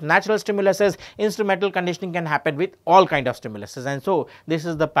happens with natural stimuluses, instrumental conditioning can happen with all kind of stimuluses, and so this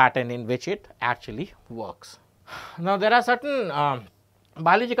is the pattern in which it actually works. Now, there are certain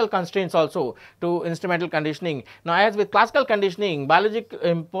biological constraints also to instrumental conditioning. Now, as with classical conditioning, biology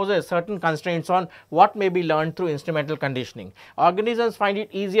imposes certain constraints on what may be learned through instrumental conditioning. Organisms find it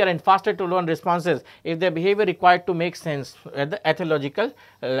easier and faster to learn responses if their behavior required to make sense at the ethological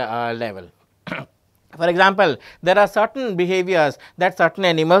level. For example, there are certain behaviors that certain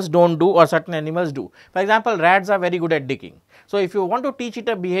animals do not do or certain animals do. For example, rats are very good at digging. So, if you want to teach it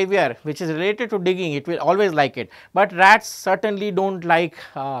a behavior which is related to digging, it will always like it, but rats certainly do not like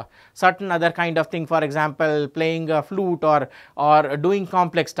certain other kind of thing, for example, playing a flute or doing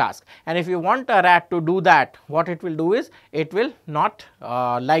complex tasks. And if you want a rat to do that, what it will do is, it will not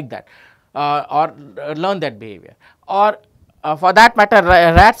like that or learn that behavior, or for that matter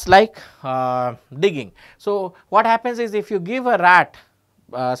rats like digging. So, what happens is, if you give a rat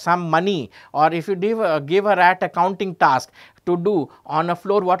some money, or if you give a rat a counting task to do on a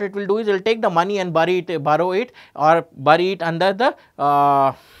floor, what it will do is, it will take the money and burrow it or bury it under the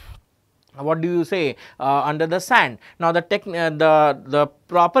under the sand. Now, the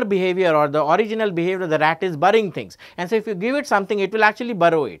proper behavior or the original behavior of the rat is burying things, and so if you give it something, it will actually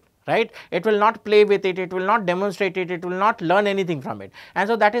burrow it. right? It will not play with it, it will not demonstrate it, it will not learn anything from it, and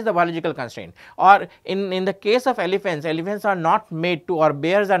so that is the biological constraint. Or in the case of elephants, elephants are not made to, or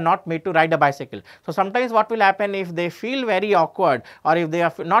bears are not made to ride a bicycle. So sometimes what will happen, if they feel very awkward or if they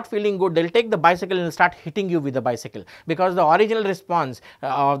are not feeling good, they will take the bicycle and start hitting you with the bicycle, because the original response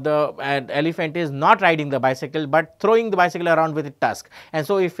of the elephant is not riding the bicycle but throwing the bicycle around with its tusk. And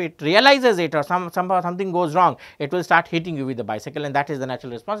so if it realizes it, or somehow something goes wrong, it will start hitting you with the bicycle, and that is the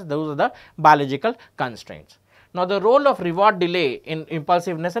natural response. Those are the biological constraints. Now, the role of reward delay in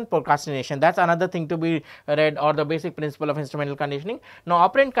impulsiveness and procrastination, that is another thing to be read, or the basic principle of instrumental conditioning. Now,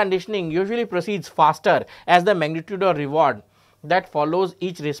 operant conditioning usually proceeds faster as the magnitude of reward that follows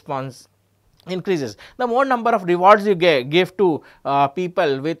each response increases. The more number of rewards you give to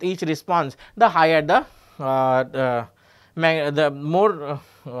people with each response, the higher the more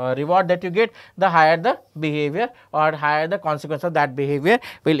reward that you get, the higher the behavior or higher the consequence of that behavior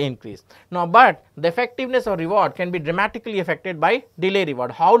will increase. Now, but the effectiveness of reward can be dramatically affected by delay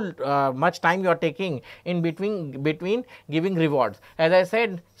reward, how much time you are taking in between giving rewards. As I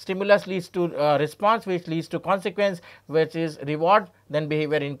said, stimulus leads to response, which leads to consequence, which is reward, then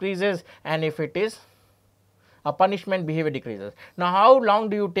behavior increases, and if it is a punishment, behavior decreases. Now, how long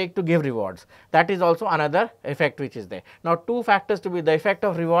do you take to give rewards? That is also another effect which is there. Now, two factors to be the effect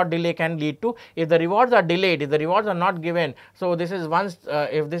of reward delay can lead to, if the rewards are delayed, if the rewards are not given. So, this is once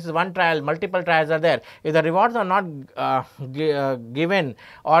if this is one trial, multiple trials are there. If the rewards are not given,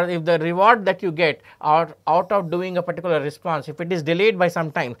 or if the reward that you get out of doing a particular response, if it is delayed by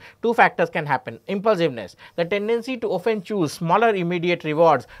some time, two factors can happen. Impulsiveness, the tendency to often choose smaller immediate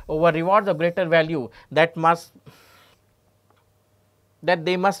rewards over rewards of greater value that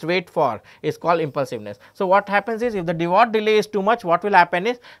they must wait for, is called impulsiveness. So, what happens is, if the reward delay is too much, what will happen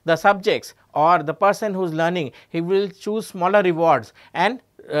is, the subjects or the person who is learning, he will choose smaller rewards and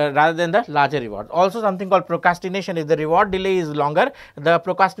rather than the larger rewards. Also, something called procrastination, if the reward delay is longer, the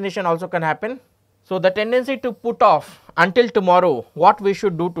procrastination also can happen. So, the tendency to put off until tomorrow what we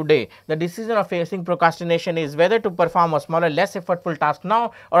should do today, the decision of facing procrastination is whether to perform a smaller, less effortful task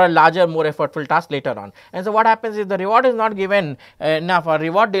now, or a larger, more effortful task later on. And so, what happens is, the reward is not given enough, or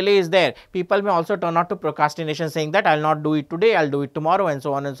reward delay is there, people may also turn out to procrastination, saying that I will not do it today, I will do it tomorrow, and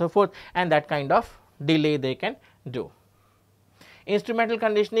so on and so forth, and that kind of delay they can do. Instrumental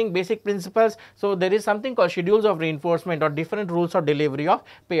conditioning, basic principles. So, there is something called schedules of reinforcement, or different rules of delivery of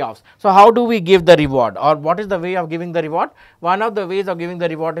payoffs. So, how do we give the reward, or what is the way of giving the reward? One of the ways of giving the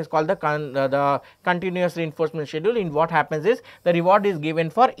reward is called the continuous reinforcement schedule. In what happens is, the reward is given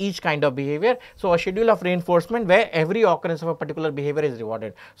for each kind of behavior. So, a schedule of reinforcement where every occurrence of a particular behavior is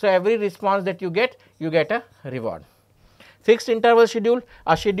rewarded. So, every response that you get a reward. Fixed interval schedule,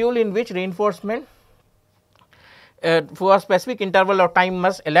 a schedule in which reinforcement for a specific interval of time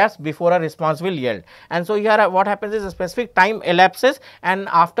must elapse before a response will yield. And so, here what happens is, a specific time elapses, and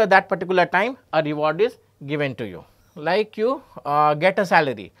after that particular time a reward is given to you. Like you get a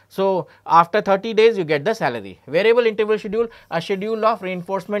salary. So, after 30 days you get the salary. Variable interval schedule, a schedule of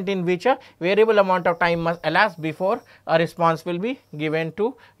reinforcement in which a variable amount of time must elapse before a response will be given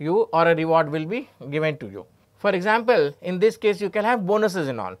to you, or a reward will be given to you. For example, in this case you can have bonuses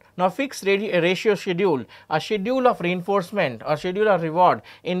and all. Now, fixed ratio schedule, a schedule of reinforcement or schedule of reward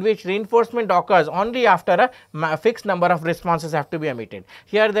in which reinforcement occurs only after a fixed number of responses have to be emitted.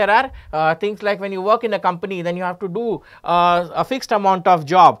 Here there are things like, when you work in a company, then you have to do a fixed amount of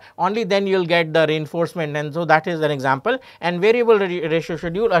job, only then you will get the reinforcement, and so that is an example. And variable ratio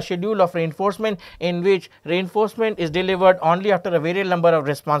schedule, a schedule of reinforcement in which reinforcement is delivered only after a variable number of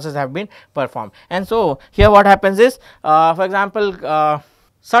responses have been performed. And so, here what happens is, for example,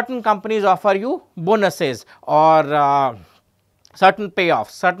 certain companies offer you bonuses or certain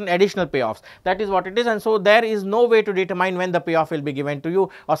payoffs, certain additional payoffs, that is what it is. And so, there is no way to determine when the payoff will be given to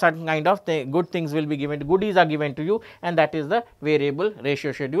you, or certain kind of good things will be given, goodies are given to you, and that is the variable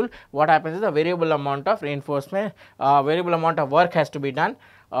ratio schedule. What happens is, a variable amount of reinforcement, variable amount of work has to be done,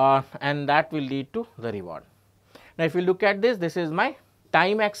 and that will lead to the reward. Now, if you look at this, this is my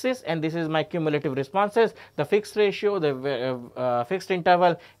time axis and this is my cumulative responses, the fixed ratio, the fixed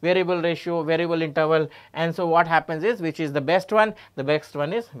interval, variable ratio, variable interval. And so, what happens is, which is the best one? The best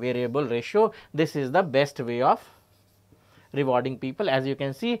one is variable ratio. This is the best way of rewarding people. As you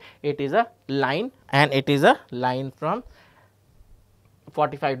can see, it is a line, and it is a line from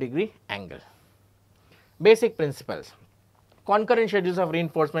 45-degree angle. Basic principles. concurrent schedules of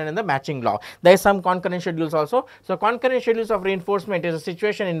reinforcement and the matching law. There is some concurrent schedules also. So, concurrent schedules of reinforcement is a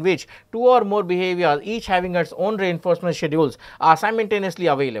situation in which two or more behaviors, each having its own reinforcement schedules, are simultaneously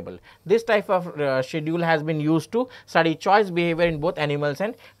available. This type of schedule has been used to study choice behavior in both animals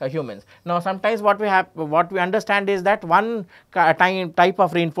and humans. Now, sometimes what we understand is that one type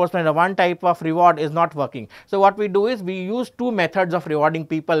of reinforcement or one type of reward is not working. So, what we do is we use two methods of rewarding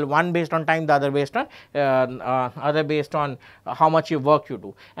people, one based on time, the other based on how much work you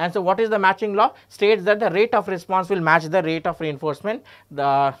do. And so, what is the matching law? States that the rate of response will match the rate of reinforcement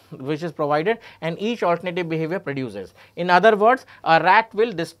which is provided, and each alternative behavior produces. In other words, a rat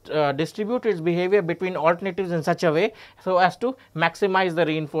will distribute its behavior between alternatives in such a way so as to maximize the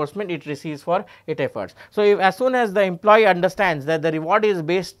reinforcement it receives for its efforts. So, if as soon as the employee understands that the reward is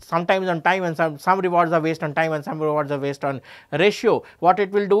based sometimes on time and some rewards are based on time and some rewards are based on ratio, what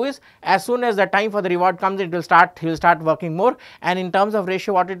it will do is, as soon as the time for the reward comes, he will start working more, and in terms of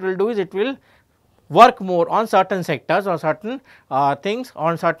ratio, what it will do is it will work more on certain sectors or certain things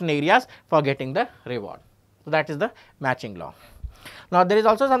on certain areas for getting the reward. So, that is the matching law. Now, there is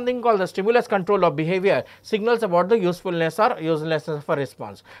also something called the stimulus control of behavior, signals about the usefulness or uselessness of a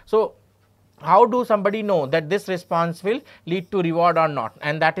response. So, how do somebody know that this response will lead to reward or not,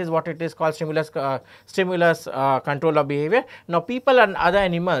 and that is what it is called stimulus control of behavior. Now, people and other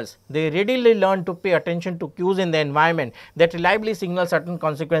animals, they readily learn to pay attention to cues in the environment that reliably signal certain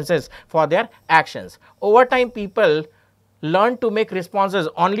consequences for their actions. Over time, people learn to make responses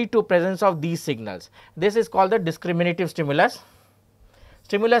only to presence of these signals. This is called the discriminative stimulus.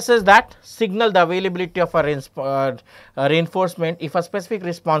 Stimuluses that signal the availability of a reinforcement if a specific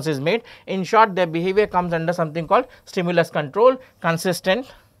response is made. In short, their behavior comes under something called stimulus control,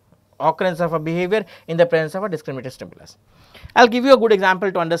 consistent occurrence of a behavior in the presence of a discriminative stimulus. I will give you a good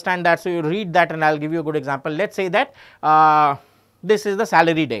example to understand that. So, you read that and I will give you a good example. Let us say that this is the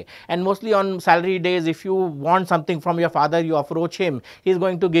salary day, and mostly on salary days, if you want something from your father, you approach him, he is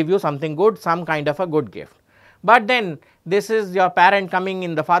going to give you something good, some kind of a good gift. But then this is your parent coming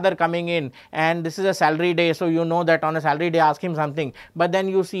in, the father coming in, and this is a salary day. So, you know that on a salary day ask him something, but then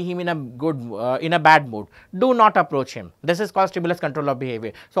you see him in a bad mood. Do not approach him. This is called stimulus control of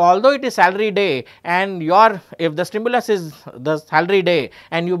behavior. So, although it is salary day and if the stimulus is the salary day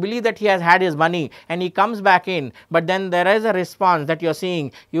and you believe that he has had his money and he comes back in, but then there is a response that you are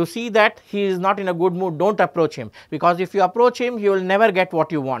seeing, you see that he is not in a good mood, do not approach him, because if you approach him, you will never get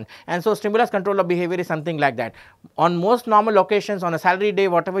what you want. And so, stimulus control of behavior is something like that. On most normal occasions, on a salary day,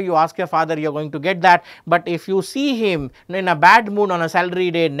 whatever you ask your father, you are going to get that. But if you see him in a bad mood on a salary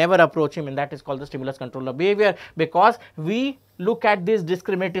day, never approach him, and that is called the stimulus control of behavior, because we look at this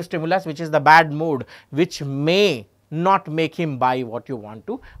discriminative stimulus, which is the bad mood, which may not make him buy what you want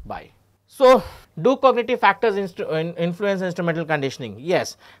to buy. So, do cognitive factors influence instrumental conditioning?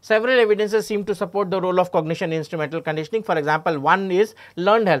 Yes, several evidences seem to support the role of cognition in instrumental conditioning. For example, one is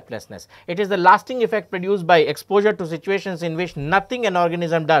learned helplessness. It is the lasting effect produced by exposure to situations in which nothing an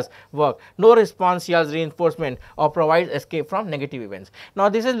organism does work. No response yields reinforcement or provides escape from negative events. Now,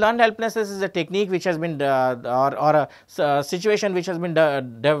 this is learned helplessness is a technique which has been or a situation which has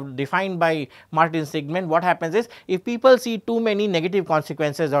been defined by Martin Seligman. What happens is, if people see too many negative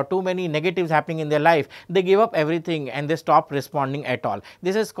consequences or too many negatives happening in their life, they give up everything and they stop responding at all.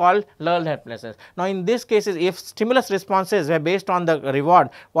 This is called learned helplessness. Now, in this cases, if stimulus responses were based on the reward,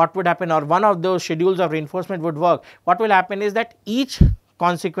 what would happen, or one of those schedules of reinforcement would work, what will happen is that each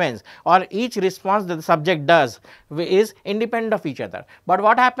consequence or each response that the subject does is independent of each other. But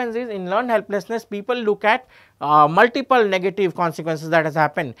what happens is, in learned helplessness, people look at multiple negative consequences that has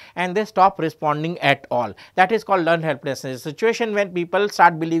happened and they stop responding at all. That is called learned helplessness, a situation when people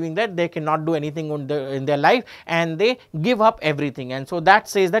start believing that they cannot do anything in their life and they give up everything. And so, that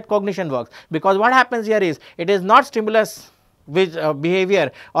says that cognition works, because what happens here is, it is not stimulus which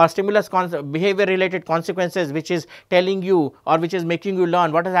behavior or stimulus behavior related consequences which is telling you or which is making you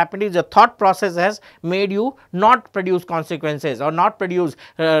learn. What has happened is, the thought process has made you not produce consequences or not produce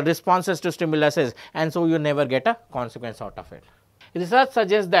responses to stimuluses, and so you never get a consequence out of it. Research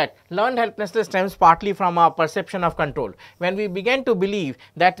suggests that learned helplessness stems partly from our perception of control. When we begin to believe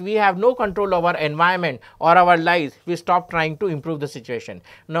that we have no control over environment or our lives, we stop trying to improve the situation.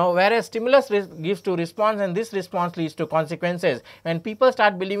 Now, whereas stimulus gives to response and this response leads to consequences, when people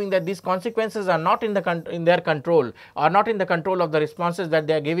start believing that these consequences are not in their control or not in the control of the responses that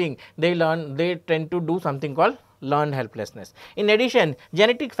they are giving, they tend to do something called learned helplessness. In addition,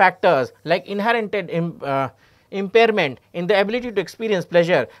 genetic factors like impairment in the ability to experience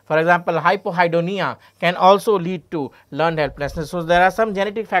pleasure, for example, hypohedonia, can also lead to learned helplessness. So, there are some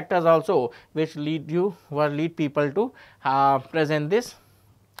genetic factors also which lead people to present this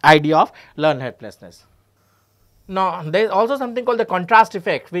idea of learned helplessness. Now, there is also something called the contrast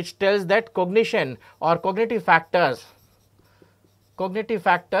effect, which tells that cognition or cognitive factors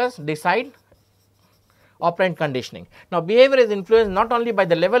decide operant conditioning. Now, behavior is influenced not only by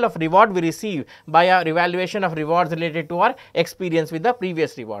the level of reward we receive by our evaluation of rewards related to our experience with the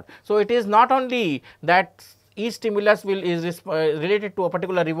previous reward. So, it is not only that each stimulus is related to a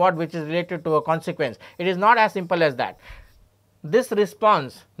particular reward which is related to a consequence. It is not as simple as that. This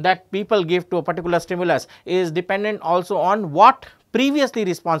response that people give to a particular stimulus is dependent also on what previously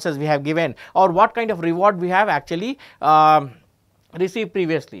responses we have given or what kind of reward we have actually received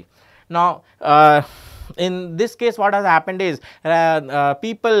previously. Now, in this case what has happened is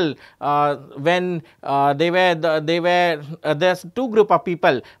people when there's two group of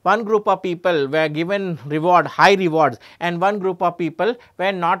people. One group of people were given high rewards, and one group of people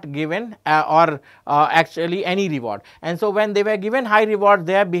were not given actually any reward. And so, when they were given high rewards,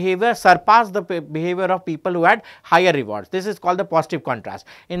 their behavior surpassed the behavior of people who had higher rewards. This is called the positive contrast.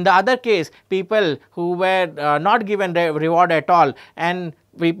 In the other case, people who were not given reward at all and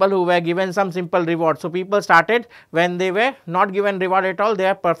people who were given some simple reward. So, people started when they were not given reward at all,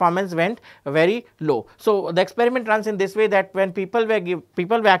 their performance went very low. So, the experiment runs in this way, that when people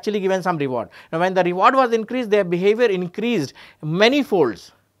were actually given some reward. Now, when the reward was increased, their behavior increased many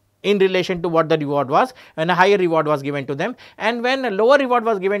folds in relation to what the reward was when a higher reward was given to them, and when a lower reward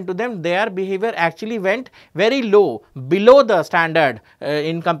was given to them, their behavior actually went very low, below the standard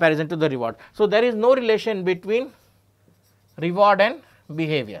in comparison to the reward. So, there is no relation between reward and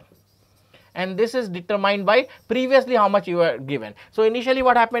behavior, and this is determined by previously how much you were given. So, initially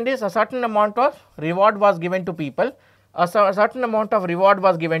what happened is a certain amount of reward was given to people, a certain amount of reward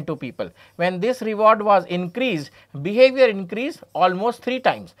was given to people. When this reward was increased, behavior increased almost 3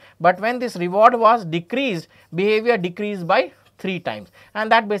 times, but when this reward was decreased, behavior decreased by 3 times, and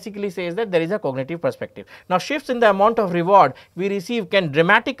that basically says that there is a cognitive perspective. Now, shifts in the amount of reward we receive can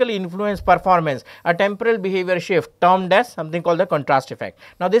dramatically influence performance. A temporal behavior shift termed as something called the contrast effect.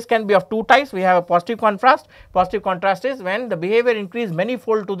 Now, this can be of 2 types. We have a positive contrast. Positive contrast is when the behavior increases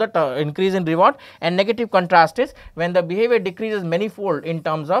manyfold to the increase in reward, and negative contrast is when the behavior decreases manyfold in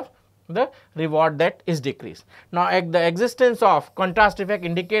terms of the reward that is decreased. Now, the existence of contrast effect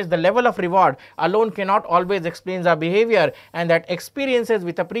indicates the level of reward alone cannot always explain our behavior, and that experiences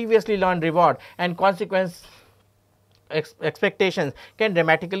with a previously learned reward and consequence expectations can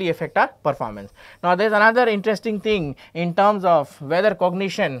dramatically affect our performance. Now, there is another interesting thing in terms of whether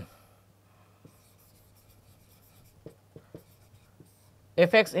cognition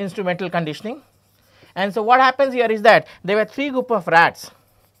affects instrumental conditioning. And so, what happens here is that there were 3 groups of rats.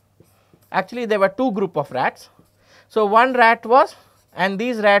 Actually, there were 2 groups of rats. So, one rat was, and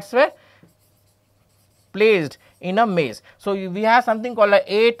these rats were placed in a maze. So, we have something called a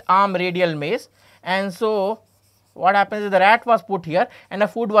 8-arm radial maze, and so what happens is the rat was put here and a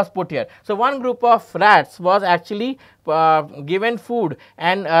food was put here. So, one group of rats was actually given food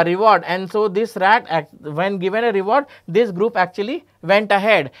and a reward, and so this rat, when given a reward, this group actually went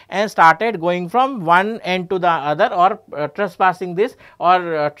ahead and started going from one end to the other, or trespassing this,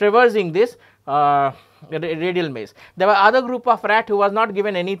 or traversing this radial maze. There were other group of rat who was not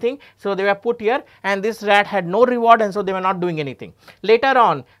given anything, so they were put here, and this rat had no reward, and so they were not doing anything. Later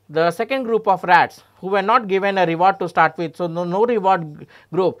on, the second group of rats who were not given a reward to start with, so no reward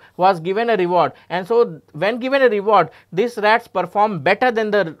group was given a reward, and so when given a reward, these rats performed better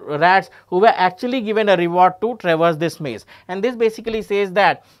than the rats who were actually given a reward to traverse this maze. And this basically says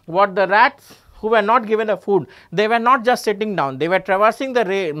that what the rats who were not given a food, they were not just sitting down, they were traversing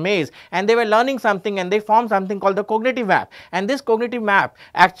the maze, and they were learning something, and they formed something called the cognitive map, and this cognitive map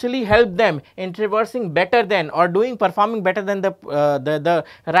actually helped them in traversing better than, or performing better than the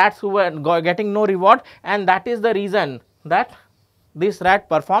rats who were getting no reward, and that is the reason that this rat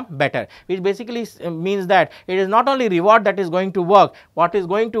performed better, which basically means that it is not only reward that is going to work, what is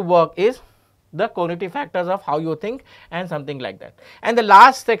going to work is the cognitive factors of how you think and something like that. And the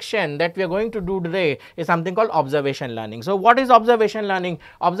last section that we are going to do today is something called observation learning. So, what is observation learning?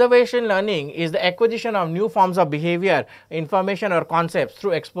 Observation learning is the acquisition of new forms of behavior, information or concepts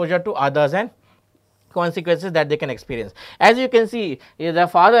through exposure to others and consequences that they can experience. As you can see, the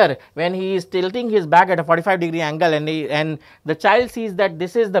father, when he is tilting his back at a 45-degree angle, and the child sees that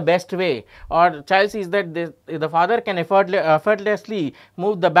this is the best way, or child sees that the father can effortlessly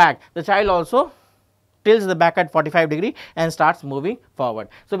move the back, the child also tilts the back at 45° and starts moving forward.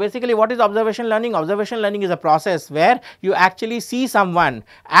 So, basically what is observation learning? Observation learning is a process where you actually see someone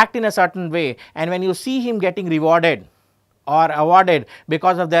act in a certain way, and when you see him getting rewarded or awarded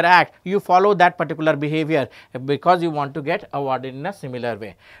because of their act, you follow that particular behavior because you want to get awarded in a similar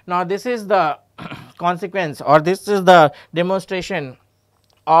way. Now, this is the consequence, or this is the demonstration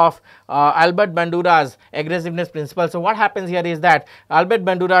of Albert Bandura's aggressiveness principle. So, what happens here is that Albert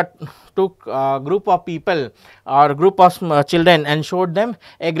Bandura took a group of people or group of children and showed them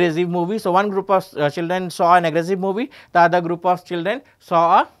aggressive movie. So, one group of children saw an aggressive movie, the other group of children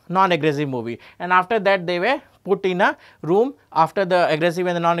saw a non-aggressive movie, and after that they were put in a room after the aggressive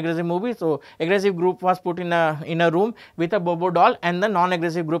and the non-aggressive movie. So, aggressive group was put in a room with a Bobo doll, and the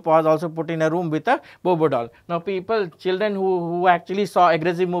non-aggressive group was also put in a room with a Bobo doll. Now, children who actually saw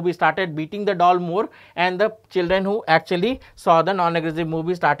aggressive movie started beating the doll more, and the children who actually saw the non-aggressive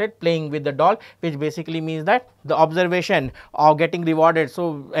movie started playing with the doll, which basically means that the observation of getting rewarded.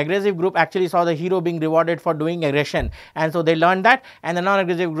 So, aggressive group actually saw the hero being rewarded for doing aggression, and so they learned that, and the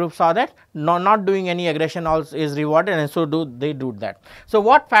non-aggressive group saw that not doing any aggression also is rewarded, and so they do that. So,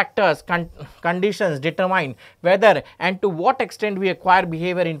 what factors, conditions determine whether and to what extent we acquire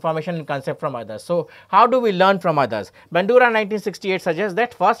behavior information and concept from others. So, how do we learn from others? Bandura 1968 suggests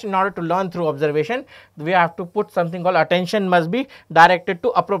that first, in order to learn through observation, we have to put something called attention must be directed to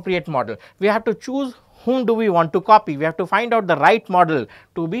appropriate model. We have to choose whom do we want to copy. We have to find out the right model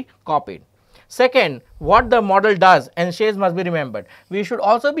to be copied. Second, what the model does and shares must be remembered. We should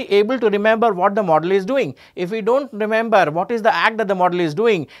also be able to remember what the model is doing. If we do not remember what is the act that the model is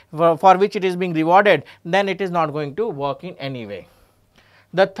doing for which it is being rewarded, then it is not going to work in any way.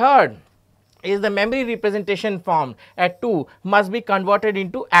 The third is the memory representation formed at 2 must be converted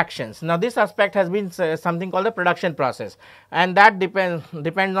into actions. Now, this aspect has been something called the production process, and that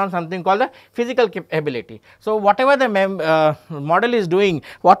depends on something called the physical ability. So, whatever the model is doing,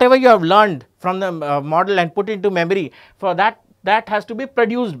 whatever you have learned from the model and put into memory, for that has to be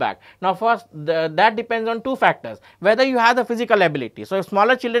produced back. Now, first that depends on 2 factors, whether you have the physical ability. So, if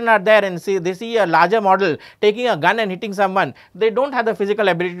smaller children are there and they see a larger model taking a gun and hitting someone, they do not have the physical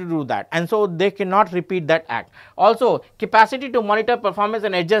ability to do that, and so they cannot repeat that act. Also, capacity to monitor performance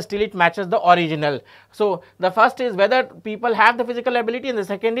and adjust till it matches the original. So, the first is whether people have the physical ability, and the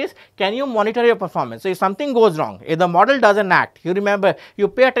second is, can you monitor your performance. So, if something goes wrong, if the model does not act, you remember, you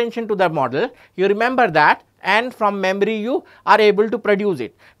pay attention to the model, you remember that, and from memory you are able to produce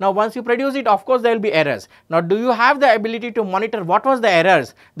it. Now, once you produce it, of course, there will be errors. Now, do you have the ability to monitor what was the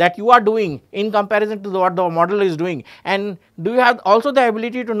errors that you are doing in comparison to what the model is doing, and do you have also the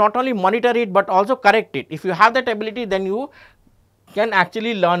ability to not only monitor it, but also correct it? If you have that ability, then you can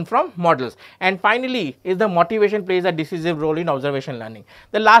actually learn from models. And finally, is the motivation plays a decisive role in observation learning.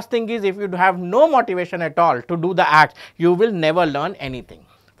 The last thing is, if you have no motivation at all to do the act, you will never learn anything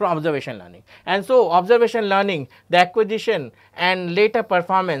from observation learning. And so, observation learning, the acquisition and later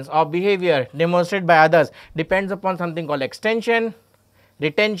performance of behavior demonstrated by others depends upon something called extension,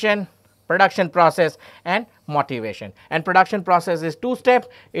 retention, production process and motivation. And production process is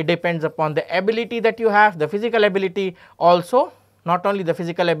 2-step. It depends upon the ability that you have, the physical ability, also not only the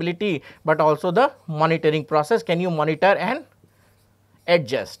physical ability, but also the monitoring process. Can you monitor and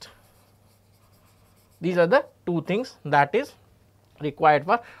adjust? These are the 2 things that is required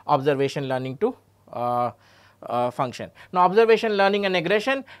for observation learning to function. Now, observation learning and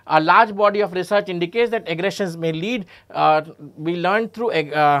aggression, a large body of research indicates that aggressions may be learned through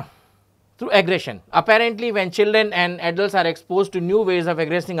aggression. Apparently, when children and adults are exposed to new ways of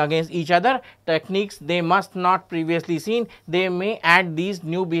aggressing against each other, techniques they must not previously seen, they may add these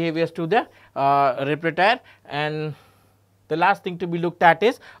new behaviors to the repertoire. And the last thing to be looked at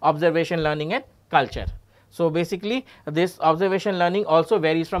is observation learning and culture. So, basically this observation learning also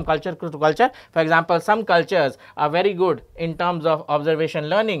varies from culture to culture. For example, some cultures are very good in terms of observation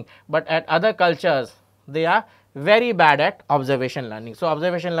learning, but at other cultures they are very bad at observation learning. So,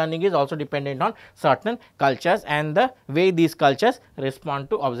 observation learning is also dependent on certain cultures and the way these cultures respond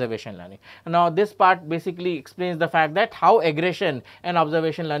to observation learning. Now, this part basically explains the fact that how aggression and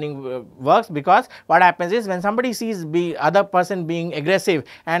observation learning works, because what happens is, when somebody sees the other person being aggressive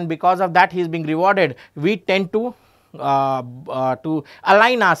and because of that he is being rewarded, we tend to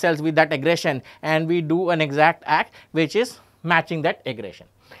align ourselves with that aggression, and we do an exact act which is matching that aggression.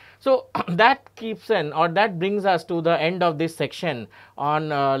 So, that that brings us to the end of this section on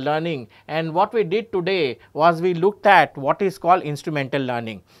learning, and what we did today was we looked at what is called instrumental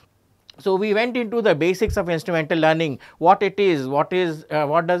learning. So, we went into the basics of instrumental learning, what it is, what does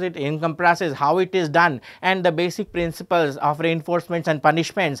it encompasses, how it is done, and the basic principles of reinforcements and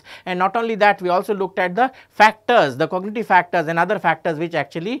punishments. And not only that, we also looked at the factors, the cognitive factors and other factors which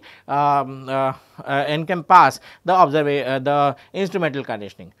actually encompass the instrumental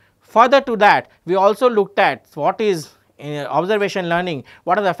conditioning. Further to that, we also looked at what is observation learning,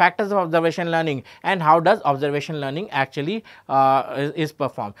 what are the factors of observation learning, and how does observation learning actually is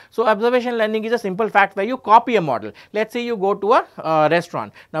performed. So, observation learning is a simple fact where you copy a model. Let us say you go to a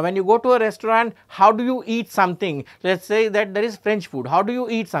restaurant. Now, when you go to a restaurant, how do you eat something? Let us say that there is French food, how do you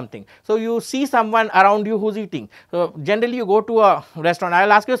eat something? So, you see someone around you who is eating. So, generally you go to a restaurant, I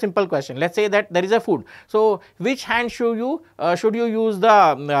will ask you a simple question. Let us say that there is a food. So, which hand should you use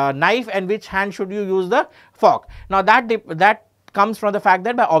the knife, and which hand should you use the fork? Now, that comes from the fact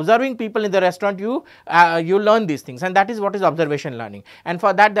that by observing people in the restaurant, you learn these things, and that is what is observation learning. And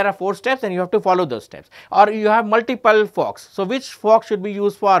for that there are 4 steps, and you have to follow those steps. Or you have multiple forks. So, which fork should be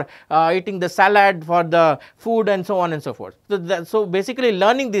used for eating the salad, for the food, and so on and so forth. So, basically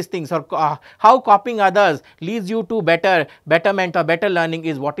learning these things, or how copying others leads you to betterment or better learning,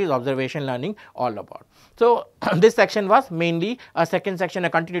 is what is observation learning all about. So, this section was mainly a second section, a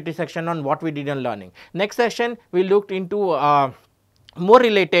continuity section on what we did on learning. Next section we looked into more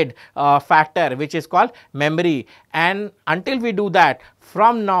related factor, which is called memory, and until we do that,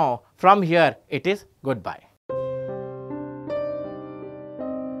 from here it is goodbye.